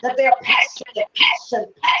now, that they're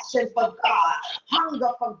passion for God,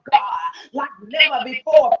 hunger for God, like never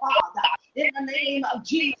before, Father, in the name of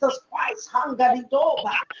Jesus Christ, hunger the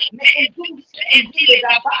doba,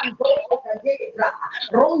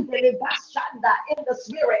 in the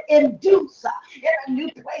spirit, induce in a new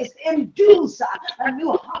place, induce a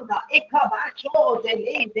new hunger in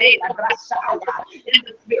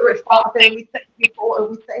the spirit, Father, and we thank you for it.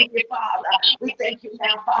 We thank you, Father. We thank you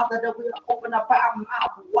now, Father, that we'll open up our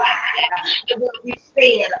mouth wide, that we'll be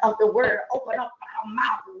fed of the word. Open up our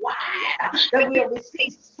mouth wide, that we'll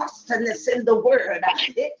receive sustenance in the word.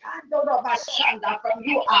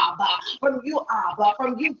 From you, Abba,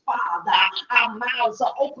 from you, Father. Our mouths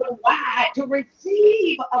are open wide to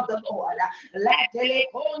receive of the Lord.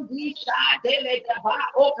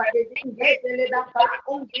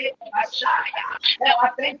 Now I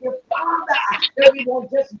thank you, Father, that we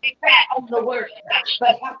won't just be fat on the word,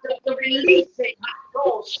 but have to release it.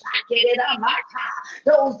 Those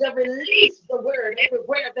that release the word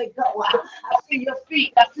everywhere they go. I see your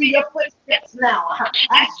feet. I see your footsteps now.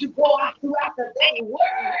 As you go out throughout the day, words.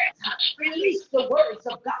 Release the words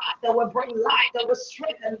of God that will bring life, that will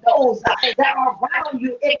strengthen those that are around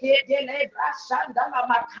you.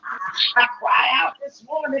 I cry out this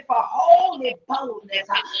morning for holy boldness.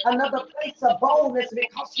 Another place of boldness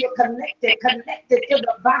because you're connected to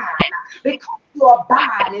the vine. Because you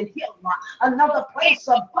abide in him. Another place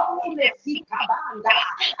of boldness.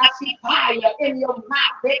 I see fire in your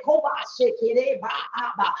mouth.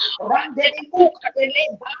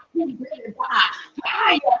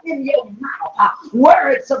 Fire in your mouth.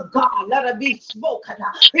 Words of God, let it be spoken.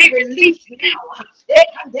 Be released now.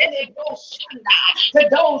 To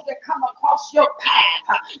those that come across your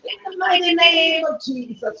path. In the mighty name of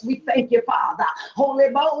Jesus, we thank you, Father. Holy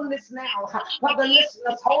boldness now for the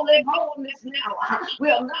listeners. Holy boldness now.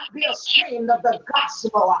 We'll not be ashamed of the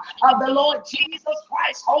gospel of the Lord Jesus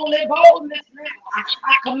Christ. Holy boldness now.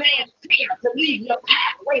 I command fear to leave your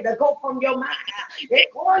pathway, to go from your mind.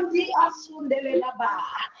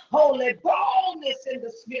 Holy boldness in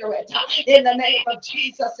the spirit, in the name of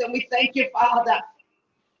Jesus. And we thank you, Father.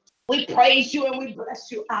 We praise you and we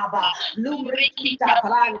bless you, Abba. Lumbrikita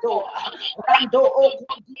Brando, Rando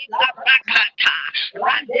Okundila Brakata,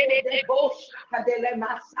 Rande de Boshaka de la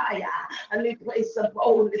Messiah. And we place some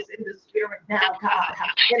boldness in the spirit now, God,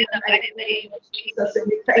 in the mighty name of Jesus. And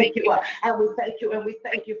we thank you, and we thank you, and we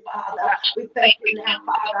thank you, Father. We thank you now,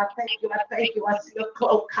 Father. I thank you, I thank you. I see a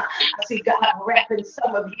cloak. I see God wrapping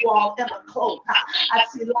some of you all in a cloak. I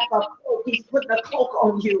see like a cloak. He's putting a cloak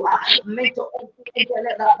on you.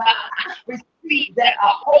 Receive feet that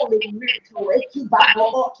are holy mental. I see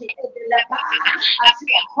a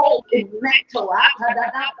holy mental.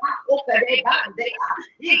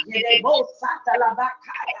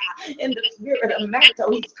 In the spirit of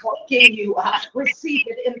mental, he's cloaking you. Receive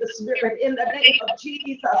it in the spirit, in the name of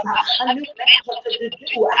Jesus. A new mantle to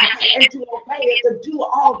do and to obey it, to do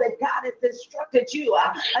all that God has instructed you.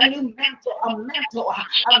 A new mantle, a mantle.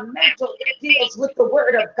 It deals with the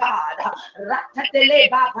word of God.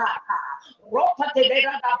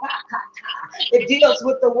 It deals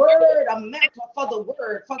with the word, a mantle for the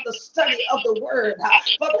word, for the study of the word,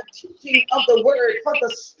 for the teaching of the word, for the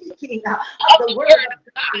speaking of the word of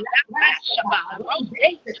God.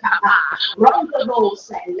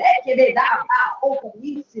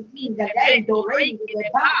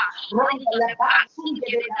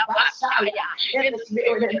 In the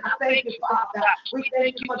spirit, and I thank you, Father. We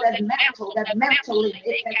thank you for that mantling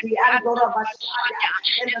in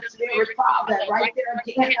the spirit, Father. Right there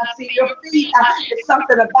again, I see your feet. It's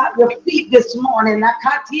something about your feet this morning. To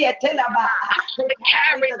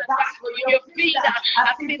carry the gospel, your feet.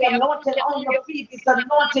 I see the anointing on your feet. It's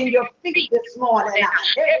anointing your feet this morning.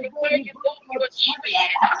 Everywhere you go, your tread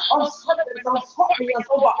on serpents, on scorpions,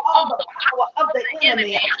 over all the power of the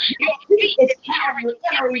enemy. Your feet is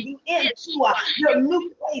carrying you into your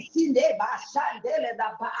new place.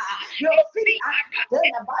 Your feet,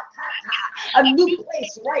 a new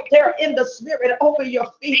place right there in the spirit, over your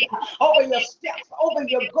feet, over your steps, over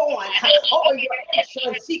your going, over your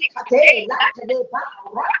entrance.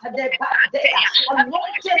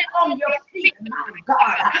 Anointing on your feet, my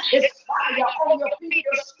God. It's fire on your feet.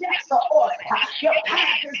 Your steps are ordered. Your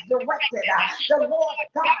path is directed. The Lord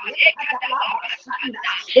God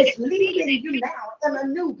is leading you now in a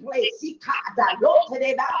new place. The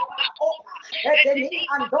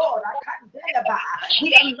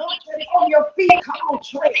anointing on your feet, come on,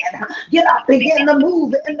 tread. Get up, begin to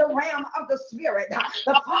move in the realm of the spirit.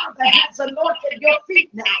 The Father has anointed your feet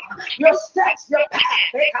now. Your steps, your path.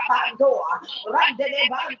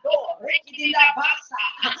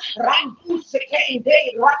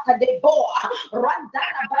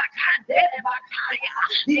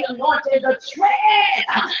 The anointing to tread,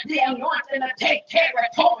 the anointing to take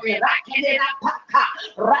territory,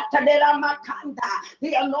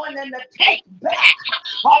 the anointing to take back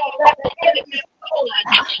all that the enemy is stolen,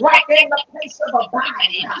 right there in the place of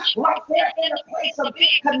abiding, right there in the place of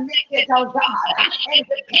being connected to God and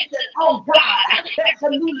dependent on God. There's a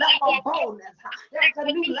new level of boldness, there's a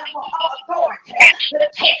new level of authority to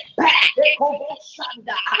take back, to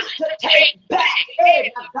take back.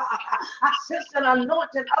 Hey, my God, I sense an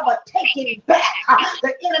anointing of a taking back.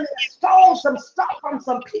 The enemy stole some stuff from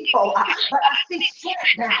some people, but I see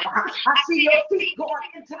strength now. I see your feet going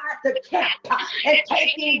into the camp and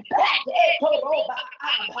taking back.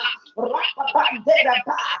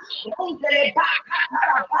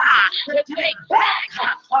 To take back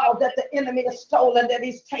all that the enemy has stolen, that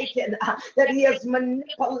he's taken, that he has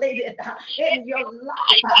manipulated in your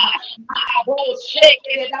life.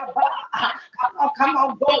 Come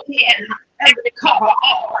on, go in and recover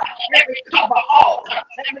all, and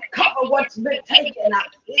recover what's been taken.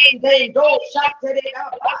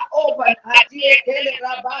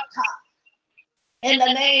 In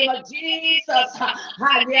the name of Jesus,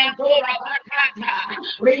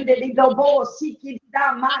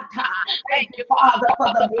 thank you, Father,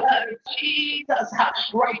 for the blood of Jesus,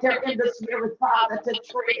 right there in the spirit, Father, to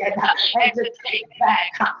tread and to take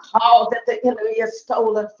back all that the enemy has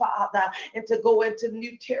stolen, Father, and to go into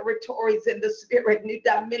new territories in the spirit, new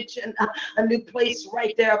dimension, a new place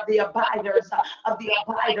right there of the abiders,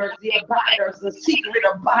 the secret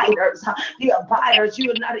abiders, you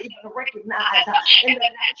will not even recognize. In the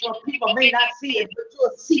natural, people may not see it, but you're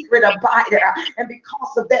a secret abider. And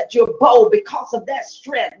because of that, you're bold. Because of that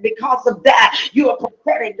strength, because of that, you are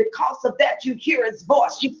prophetic. Because of that, you hear his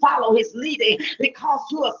voice. You follow his leading. Because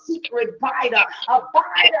you're a secret abider.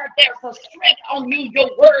 There's a strength on you. Your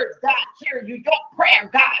words, God hear you. Your prayer,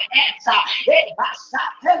 God answer.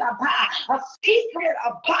 A secret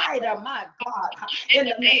abider, my God, in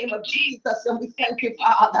the name of Jesus. And we thank you,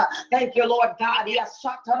 Father. Thank you, Lord God. In the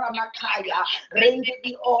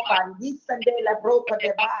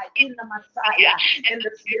Messiah, in the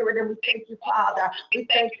spirit, and we thank you, Father. We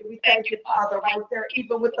thank you, Father, right there,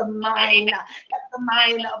 even with the mind, the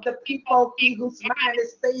mind of the people whose mind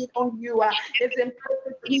is stayed on you, is in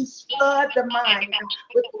perfect peace. Flood the mind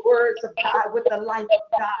with the words of God, with the light of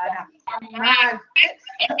God. Our mind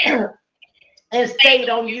and stayed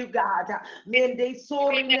on you, God. Mende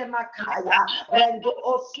sorine makaya, rendo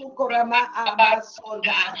osukorama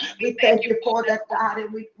amasonda. We thank you for that, God,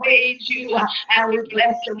 and we praise you, and we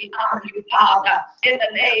bless and we honor you, Father. In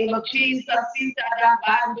the name of Jesus,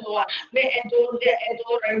 Sitarabando, me edore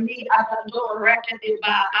edore mi abando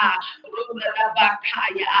rekediba,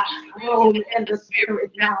 rulabakaya. Roll in the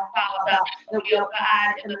spirit now, Father, that we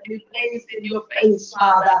abide in a new place in your face,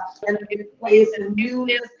 Father, in a new place in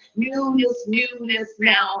newness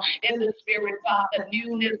now in the spirit, Father,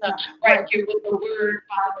 newness right here with the word,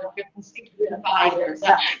 Father, with the secret dividers.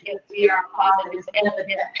 Yes, we are, Father, is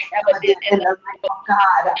evident in the life of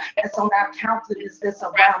God. That's on our countenance, that's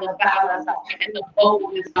around about us, and the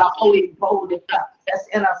boldness, the holy boldness that's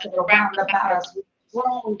in us and around about us.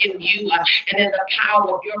 Strong in you, and in the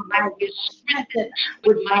power of your might, we're strengthened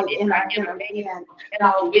with might in our inner man, and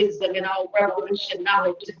our wisdom, and our revelation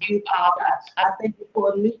knowledge of you, Father. I thank you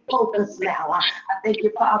for a new focus now. I thank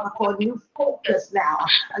you, Father, for a new focus now.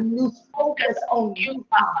 A new focus on you,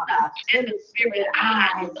 Father. In the spirit,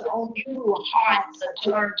 eyes on you, hearts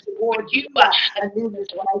turned toward you. A newness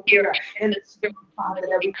right here in the spirit, Father,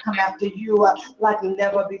 that we come after you like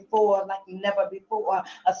never before,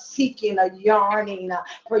 a seeking, a yearning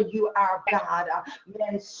for you, our God.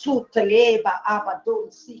 Men suteleba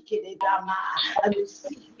abadon seeking and you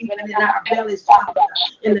seek even in our bellies, Father,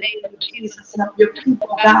 in the name of Jesus, and of your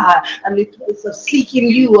people, God, a new place of seeking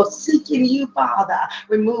you, Father.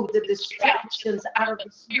 Remove the distractions out of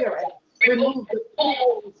the spirit. Remove the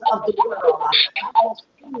pulls of the world. Cause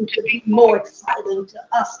you to be more exciting to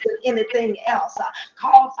us than anything else.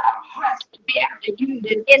 Cause our hearts to be after you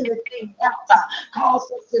than anything else. Cause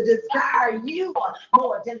us to desire you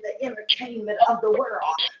more than the entertainment of the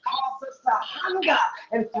world. Cause us to hunger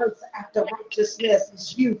and thirst after righteousness.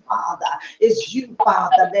 It's you, Father. It's you,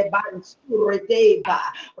 Father. In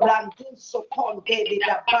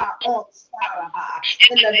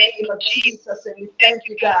the name of Jesus, and we thank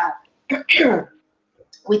you, God.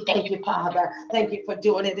 We thank you, Father. Thank you for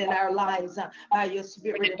doing it in our lives by your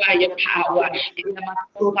spirit and by your power.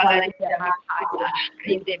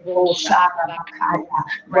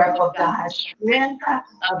 Breath of God, strength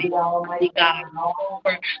of the Almighty God,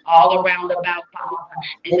 all around about, Father.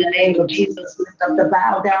 In the name of Jesus, lift up the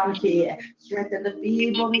bow down here. Strengthen the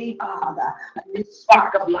feeble knee, Father. A new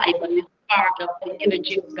spark of life, a new spark of the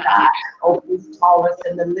energy of God. Over these callers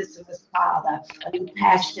and the listeners, Father. A new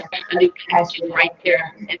passion right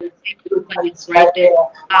there in the secret place right there.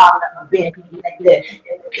 Being connected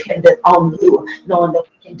and dependent on you, knowing that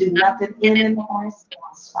we can do nothing in and of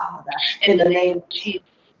ourselves, Father. In the name of Jesus,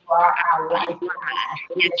 you are our lifeline.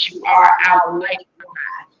 Yes, you are our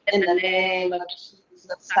lifeline. In the name of Jesus,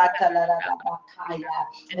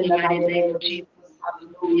 in the mighty name of Jesus.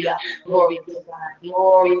 Hallelujah. Glory to God.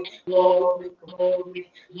 Glory, glory,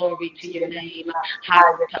 glory, glory to your name.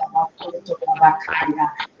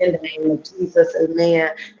 In the name of Jesus.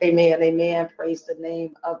 Amen. Amen. Amen. Praise the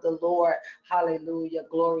name of the Lord. Hallelujah.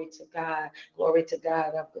 Glory to God. Glory to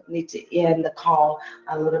God. I need to end the call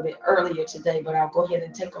a little bit earlier today, but I'll go ahead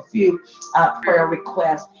and take a few prayer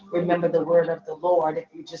requests. Remember the word of the Lord. If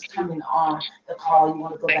you're just coming on the call, you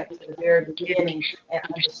want to go back to the very beginning and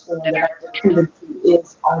understand that our dependency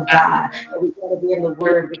is on God. And we got to be in the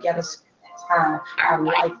word. We got to spend that time, our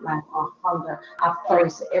lifeline, our hunger, our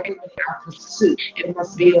thirst, everything, our pursuit. It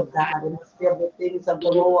must be of God. It must be of the things of the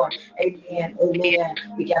Lord. Amen. Amen.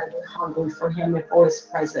 We got to be hungry for him and for his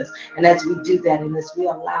presence. And as we do that, and as we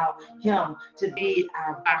allow him to be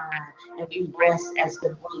our vine, and we rest as the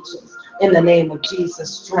branches in the name of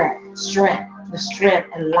Jesus, the strength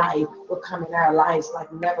and life will come in our lives like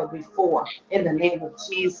never before. In the name of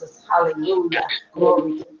Jesus, hallelujah.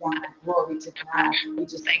 Glory to God, glory to God. We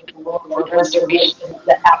just thank the Lord for restoration of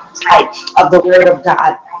the appetite of the word of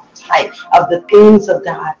God, appetite of the things of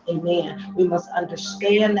God. Amen. We must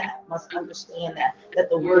understand that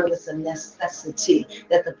the word is a necessity,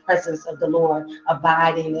 that the presence of the Lord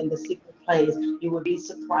abiding in the secret place. You would be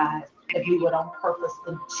surprised if you would on purpose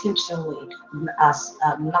intentionally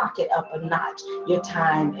knock it up a notch, your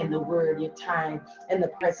time in the word, your time in the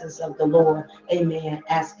presence of the Lord. Amen.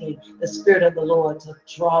 Asking the Spirit of the Lord to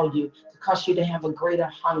draw you, to cause you to have a greater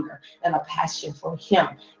hunger and a passion for him.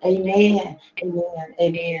 Amen. Amen.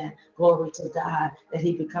 Amen. Glory to God, that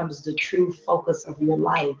he becomes the true focus of your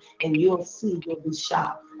life. And you'll be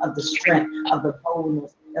shocked of the strength, of the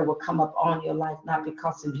boldness that will come up on your life, not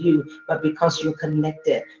because of you, but because you're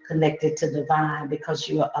connected to divine, because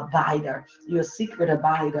you're a abider, you're a secret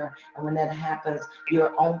abider. And when that happens,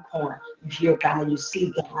 you're on point. You hear God, you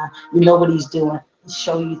see God, you know what he's doing.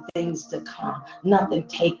 show you things to come. Nothing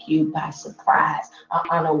take you by surprise or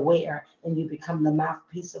unaware, and you become the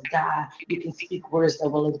mouthpiece of God. You can speak words that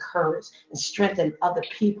will encourage and strengthen other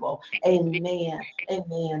people. Amen.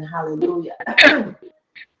 Amen. Hallelujah.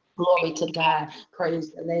 Glory to God.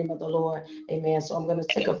 Praise the name of the Lord. Amen. So I'm going to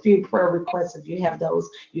take a few prayer requests. If you have those,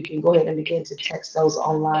 you can go ahead and begin to text those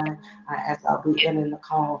online as I'll be ending the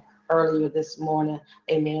call earlier this morning.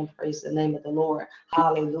 Amen. Praise the name of the Lord.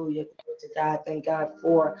 Hallelujah. Glory to God. Thank God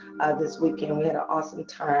for this weekend. We had an awesome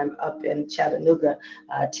time up in Chattanooga,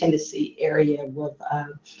 Tennessee area with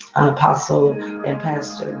Apostle and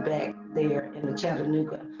Pastor Beck there in the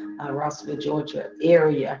Chattanooga, Rossville, Georgia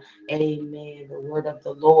area. Amen. The word of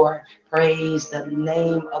the Lord. Praise the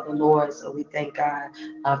name of the Lord. So we thank God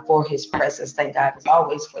for his presence. Thank God as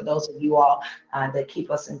always for those of you all that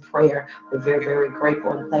keep us in prayer. We're very, very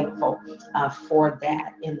grateful and thankful for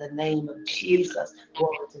that in the name of Jesus.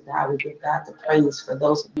 Glory to God. We give God the praise for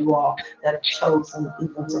those of you all that have chosen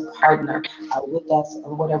even to partner with us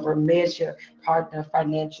in whatever measure, partner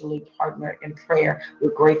financially, partner in prayer.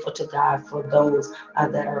 We're grateful to God for those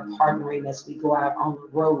that are partnering as we go out on the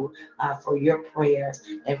road for your prayers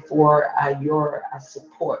and for your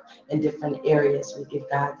support in different areas. We give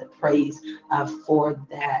God the praise for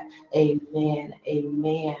that. Amen.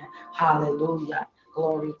 Amen. Hallelujah.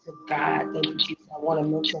 Glory to God. Thank you, Jesus. I want to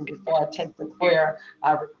mention before I take the prayer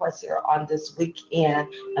request here on this weekend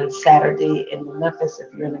on Saturday in Memphis.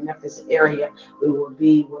 If you're in the Memphis area, we will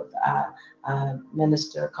be with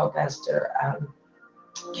Minister, Co-Pastor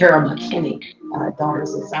Carol McKinney,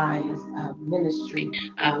 Daughters of Zion Ministry.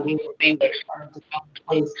 We will be with our Divine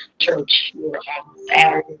Place Church here on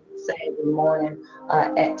Saturday morning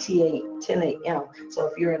at 10 a.m. So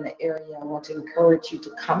if you're in the area, I want to encourage you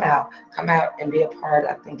to come out and be a part.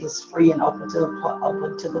 I think it's free and open to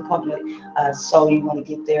the public. So you want to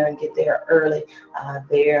get there and get there early.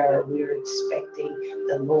 There, we're expecting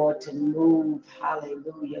the Lord to move,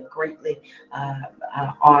 hallelujah, greatly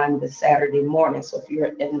on the Saturday morning. So if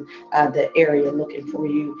you're in the area, looking for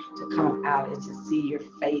you to come out and to see your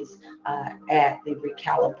face at the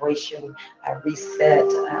recalibration, reset,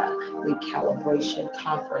 recalibration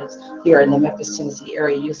conference here in the Memphis, Tennessee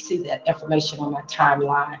area. You'll see that information on my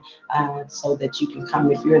timeline so that you can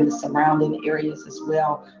come if you're in the surrounding areas as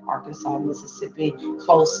well, Arkansas, Mississippi,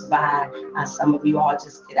 close by. Some of you all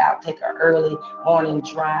just get out, take an early morning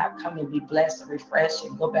drive, come and be blessed and refreshed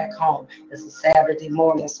and go back home. It's a Saturday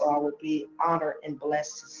morning, so I will be honored and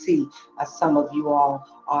blessed to see some of you all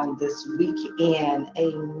on this weekend.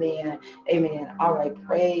 Amen. Amen. All right.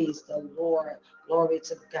 Praise the Lord. Glory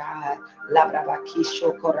to God.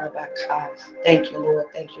 Thank you, Lord.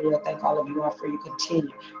 Thank you, Lord. Thank all of you all for your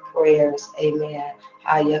continued prayers. Amen.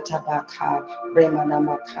 Hayatabaka,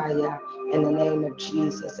 Remanamakaya, in the name of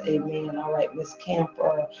Jesus. Amen. All right, Miss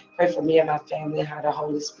Camper, pray for me and my family, how the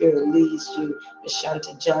Holy Spirit leads you. Miss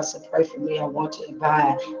Shanta Johnson, pray for me. I want to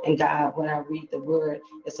abide. And God, when I read the word,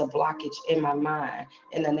 it's a blockage in my mind.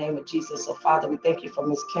 In the name of Jesus. So, Father, we thank you for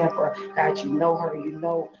Miss Camper. God, you know her. You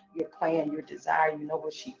know your plan, your desire. You know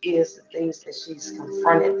what she is, the things that she's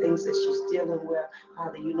confronted, things that she's dealing with.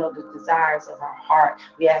 Father, you know the desires of her heart.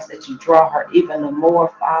 We ask that you draw her even the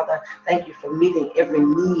more, Father. Thank you for meeting every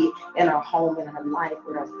need in her home, in her life,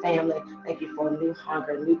 with her family. Thank you for a new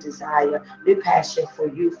hunger, new desire, new passion for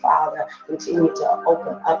you, Father. Continue to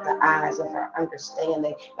open up the eyes of her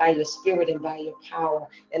understanding by your spirit and by your power.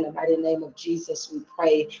 In the mighty name of Jesus, we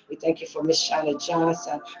pray. We thank you for Miss Shana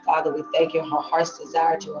Johnson. Father, we thank you her heart's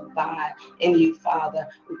desire to abide in you, Father.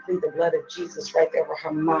 We plead the blood of Jesus right there over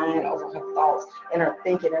her mind, over her thoughts, and her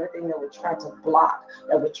thinking, everything that would try to block,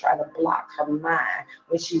 her mind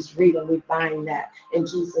when she's reading. We bind that in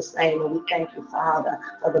Jesus' name. And we thank you, Father,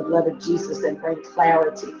 for the blood of Jesus that brings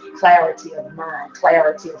clarity of mind,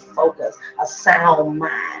 clarity of focus, a sound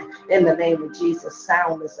mind. In the name of Jesus,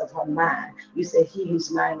 soundness of her mind. You said he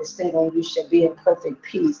whose mind is stayed on you shall be in perfect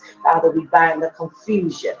peace. Father, we bind the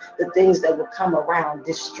confusion, the things that will come around,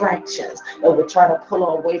 distractions that would try to pull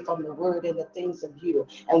her away from the word and the things of you.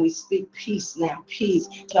 And we speak peace now, peace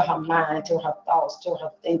to her mind, to her thoughts, to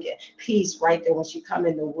her thinking. Peace right there when she come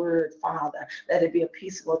in the word, Father. Let it be a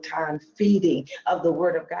peaceful time, feeding of the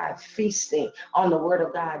word of God, feasting on the word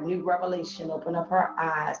of God. New revelation, open up her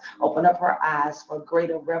eyes for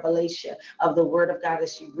greater revelation of the word of God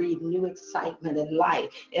as she read, new excitement and light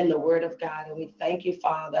in the word of God. And we thank you,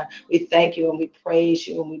 Father. We thank you and we praise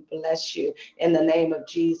you and we bless you in the name of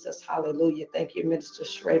Jesus. Hallelujah. Thank you, Minister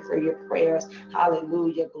Shrey, for your prayers.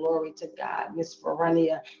 Hallelujah. Glory to God. Miss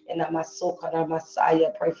Verania and Amasokara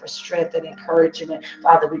Messiah, pray for strength and encouragement judgment.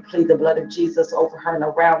 Father, we plead the blood of Jesus over her and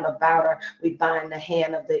around about her. We bind the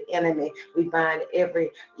hand of the enemy. We bind every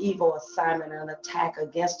evil assignment and attack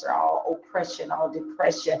against her, all oppression, all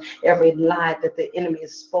depression, every lie that the enemy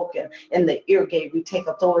has spoken in the ear gate. We take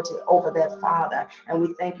authority over that, Father, and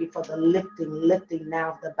we thank you for the lifting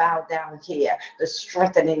now of the bow down here, the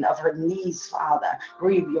strengthening of her knees, Father.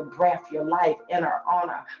 Breathe your breath, your life in her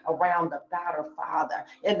honor around about her, Father.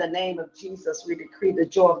 In the name of Jesus, we decree the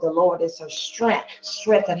joy of the Lord is her strength.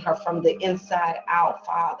 Strengthen her from the inside out,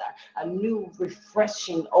 Father. A new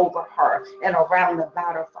refreshing over her and around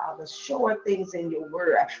about her, Father. Show her things in your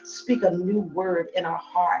word. Speak a new word in her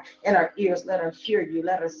heart, in her ears. Let her hear you.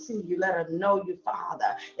 Let her see you. Let her know you,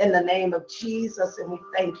 Father. In the name of Jesus, and we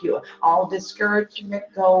thank you. All discouragement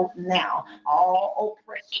go now. All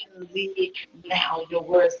oppression leave now. Your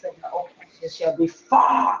word said the oppression shall be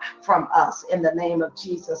far from us in the name of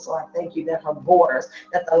Jesus. So I thank you that her borders,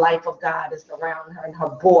 that the life of God is around her and her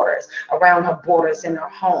borders, around her borders in her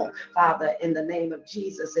home. Father, in the name of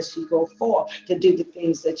Jesus, as she go forth to do the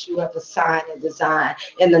things that you have assigned and designed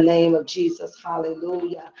in the name of Jesus.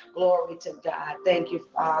 Hallelujah. Glory to God. Thank you,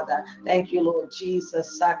 Father. Thank you, Lord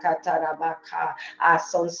Jesus. Sakatarabaka,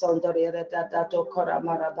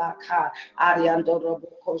 asonsondoreradadokoramarabaka,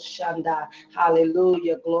 ariandorobokoshanda.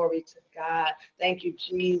 Hallelujah. Glory to God. Thank you,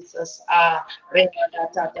 Jesus.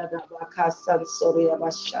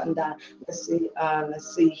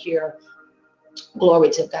 Let's see here. Glory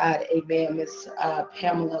to God. Amen. Miss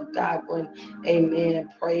Pamela Godwin. Amen.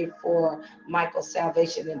 Pray for Michael's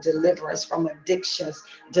salvation and deliverance from addictions.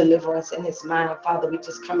 Deliverance in his mind. Father, we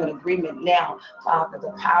just come in agreement now. Father,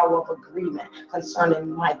 the power of agreement concerning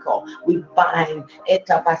Michael. We bind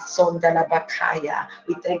etabasondalabakaya.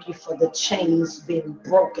 We thank you for the chains being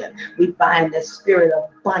broken. We bind the spirit of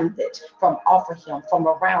bondage from off of him, from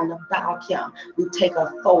around about him. We take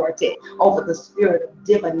authority over the spirit of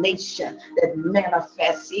divination that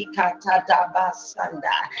manifests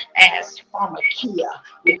as pharmakia.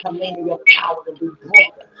 We command your power to be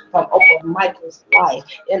broken from over Michael's life.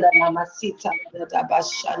 In the Namasita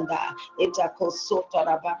Bashanda, Itakosota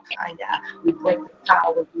Rabakaya, we break the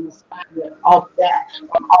power of the spirit of that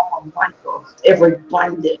from off of Michael. Every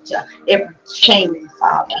bondage, every chain,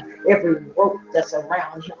 Father, every rope that's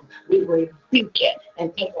around him, we rebuke it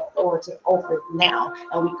and take authority over it now.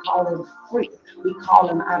 And we call him free. We call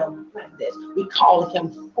him out of bondage. We call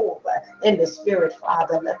him forward in the spirit,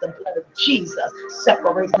 Father. Let the blood of Jesus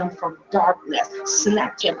separate him from darkness,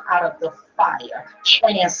 snatch him out of the fire,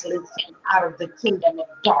 translate him out of the kingdom of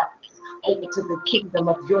darkness over to the kingdom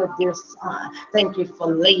of your dear Son. Thank you for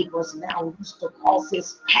labors now used to cross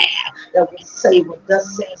his path that will say what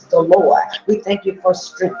thus says the Lord. We thank you for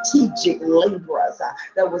strategic laborers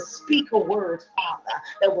that will speak a word, Father,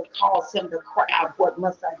 that will cause him to cry out, what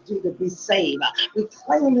must I do to be saved? We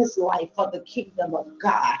claim his life for the kingdom of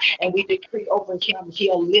God, and we decree over him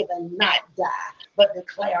he'll live and not die, but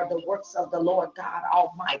declare the works of the Lord God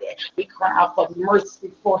Almighty. We cry out for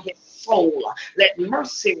mercy for his soul. Let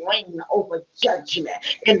mercy reign over judgment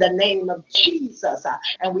in the name of Jesus.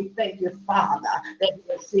 And we thank you, Father, that we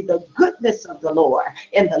will see the goodness of the Lord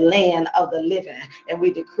in the land of the living. And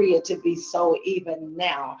we decree it to be so even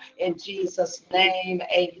now. In Jesus' name,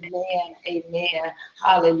 amen, amen.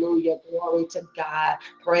 Hallelujah. Glory to God.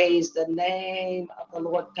 Praise the name of the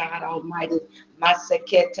Lord God Almighty.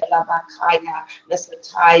 Masekete Labakaya,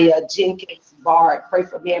 Lesataya Jenkins Bard. Pray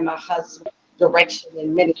for me and my husband. Direction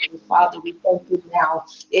and ministry, Father. We thank you now.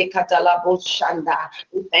 Ekatalabo-shanda.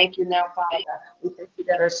 We thank you now, Father. We thank you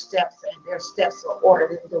that our steps and their steps are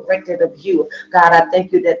ordered and directed of you. God, I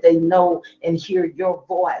thank you that they know and hear your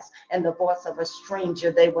voice, and the voice of a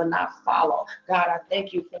stranger they will not follow. God, I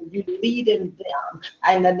thank you for you leading them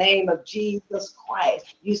in the name of Jesus Christ.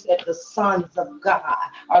 You said the sons of God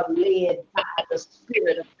are led by the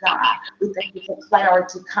Spirit of God. We thank you for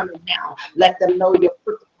clarity coming now. Let them know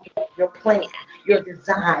your plan, your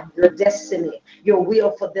design, your destiny, your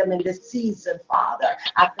will for them in this season, Father.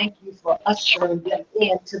 I thank you for ushering them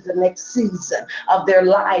into the next season of their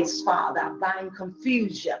lives, Father. I bind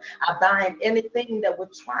confusion. I bind anything that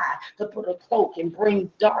would try to put a cloak and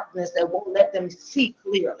bring darkness that won't let them see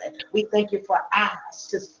clearly. We thank you for eyes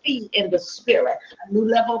to see in the spirit, a new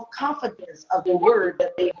level of confidence of the word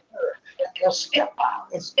that they've heard. They'll step out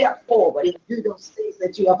and step forward and do those things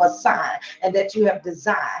that you have assigned and that you have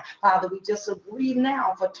designed. Father, we just agree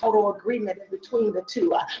now for total agreement in between the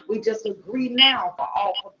two. We just agree now for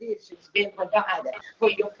all provisions being provided for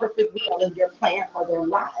your perfect will and your plan for their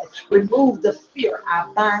lives. Remove the fear.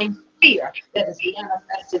 I bind fear that is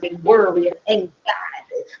manifested in worry and anxiety.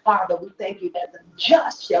 Father, we thank you that the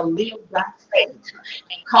just shall live by faith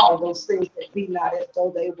and call those things that be not as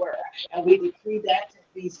though they were. And we decree that to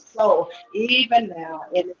be so even now,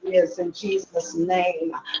 and it is in Jesus'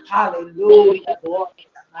 name. Hallelujah. Glory to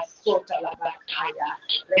God. Sota la bakaya,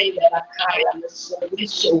 rele bakaya,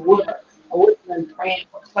 Alicia Wood. We've been praying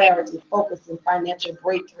for clarity, focus, and financial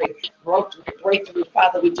breakthrough.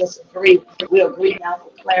 Father, we just agree. We agree now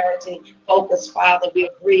for clarity, focus, Father. We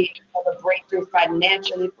agree for the breakthrough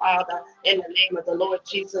financially, Father. In the name of the Lord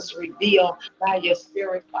Jesus, reveal by your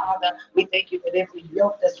Spirit, Father. We thank you that every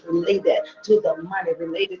yoke that's related to the money,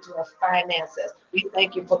 related to our finances, we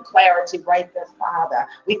thank you for clarity right there, Father.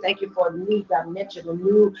 We thank you for a new dimension, a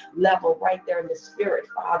new level right there in the Spirit,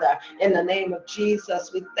 Father. In the name of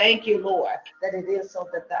Jesus, we thank you, Lord, that it is so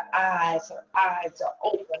that her eyes are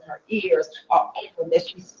open, her ears are open, that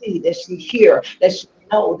she see, that she hear, that she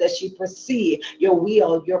know, that she perceive your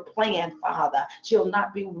will, your plan, Father. She'll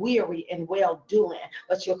not be weary in well doing,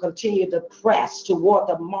 but she'll continue to press toward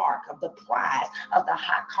the mark of the prize of the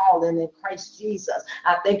high calling in Christ Jesus.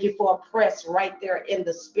 I thank you for a press right there in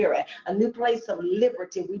the Spirit, a new place of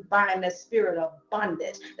liberty. We bind that spirit of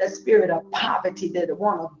bondage, that spirit of poverty that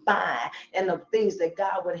want to bind, and the things that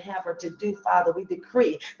God would have her to do, Father. We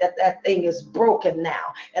decree that that thing is broken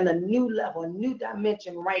now, and a new level, a new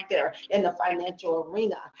dimension right there in the financial arena.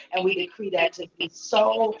 And we decree that to be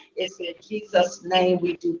so. It's in Jesus' name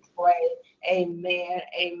we do pray. Amen.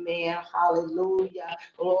 Amen. Hallelujah.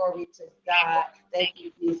 Glory to God. Thank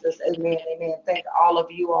you, Jesus. Amen. Amen. Thank all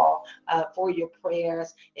of you all for your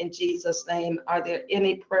prayers in Jesus' name. Are there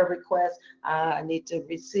any prayer requests I need to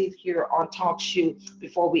receive here on TalkShoe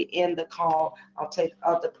before we end the call? I'll take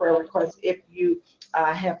the prayer requests. If you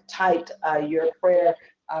have typed your prayer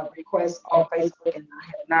request on Facebook and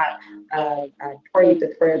I have not prayed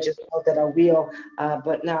the prayer, just know that I will.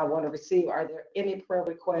 But now I want to receive. Are there any prayer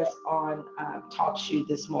requests on TalkShoe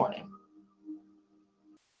this morning?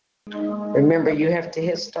 Remember, you have to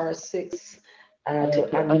hit *6 to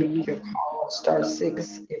unmute your call.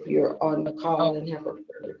 *6 if you're on the call and have a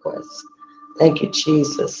prayer request. Thank you,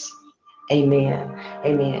 Jesus. Amen.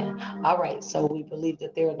 Amen. All right. So we believe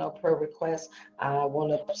that there are no prayer requests. I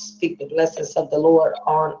want to speak the blessings of the Lord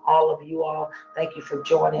on all of you all. Thank you for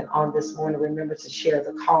joining on this morning. Remember to share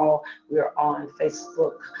the call. We're on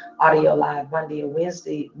Facebook audio live Monday and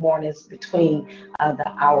Wednesday mornings between the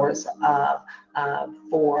hours of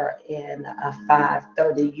 4 and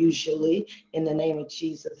 5:30 usually, in the name of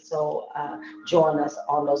Jesus. So join us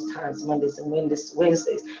on those times, Mondays and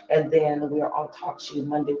Wednesdays. And then we're on TalkShoe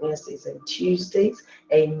Monday, Wednesdays, and Tuesdays.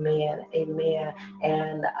 Amen. Amen.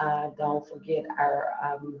 And don't forget our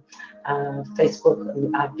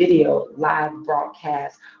Facebook video live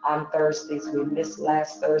broadcast on Thursdays. We missed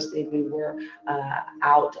last Thursday. We were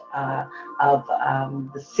out of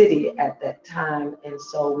the city at that time, and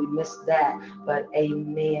so we missed that. But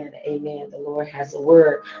amen, amen. The Lord has a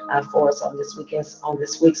word for us on this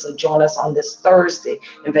week. So join us on this Thursday,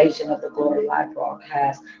 Invasion of the Glory live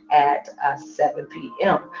broadcast at 7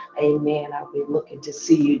 p.m. Amen. I'll be looking to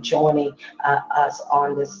see you joining us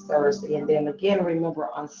on this Thursday. And then again, remember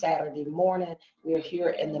on Saturday morning, we're here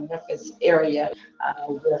in the Memphis area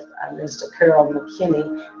with Mr. Carol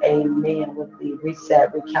McKinney, amen, with the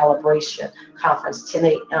Reset Recalibration Conference, 10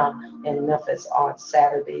 a.m. in Memphis on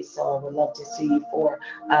Saturday. So I would love to see you for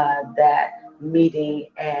that meeting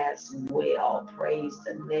as well. Praise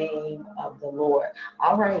the name of the Lord.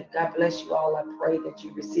 All right. God bless you all. I pray that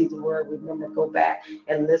you receive the word. Remember, go back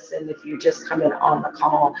and listen. If you're just coming on the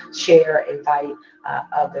call, share, invite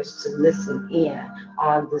others to listen in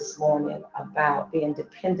on this morning about being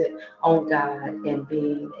dependent on God and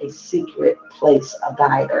being a secret place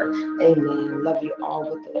abider. Amen. Love you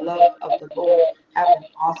all with the love of the Lord. Have an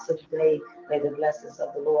awesome day. May the blessings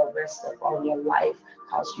of the Lord rest upon your life,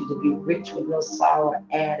 cause you to be rich with no sorrow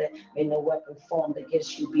added. May no weapon formed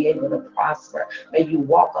against you be able to prosper. May you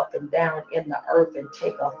walk up and down in the earth and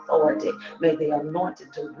take authority. May the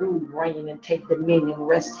anointed to rule, reign, and take dominion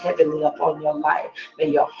rest heavily upon your life. May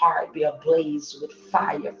your heart be ablaze with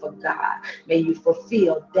fire for God. May you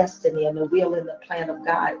fulfill destiny and the will and the plan of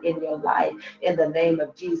God in your life. In the name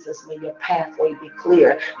of Jesus, may your pathway be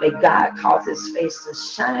clear. May God cause his face to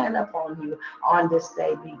shine upon you on this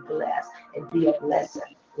day. Be blessed and be a blessing.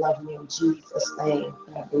 Love you in Jesus' name.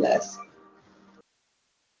 God bless.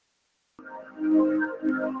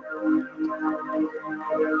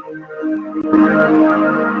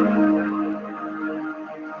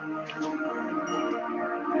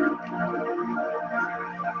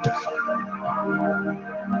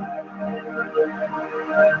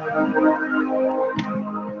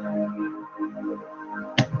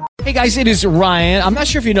 Hey guys, it is Ryan. I'm not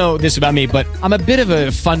sure if you know this about me, but I'm a bit of a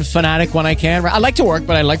fun fanatic when I can. I like to work,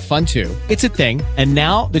 but I like fun too. It's a thing. And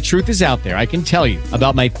now the truth is out there. I can tell you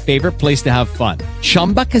about my favorite place to have fun.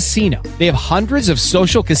 Chumba Casino. They have hundreds of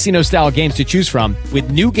social casino style games to choose from with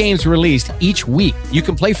new games released each week. You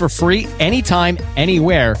can play for free anytime,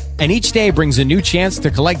 anywhere. And each day brings a new chance to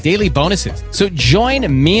collect daily bonuses. So join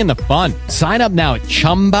me in the fun. Sign up now at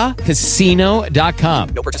ChumbaCasino.com.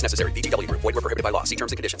 No purchase necessary. VGW Group. Void where prohibited by law. See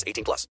terms and conditions. 18+.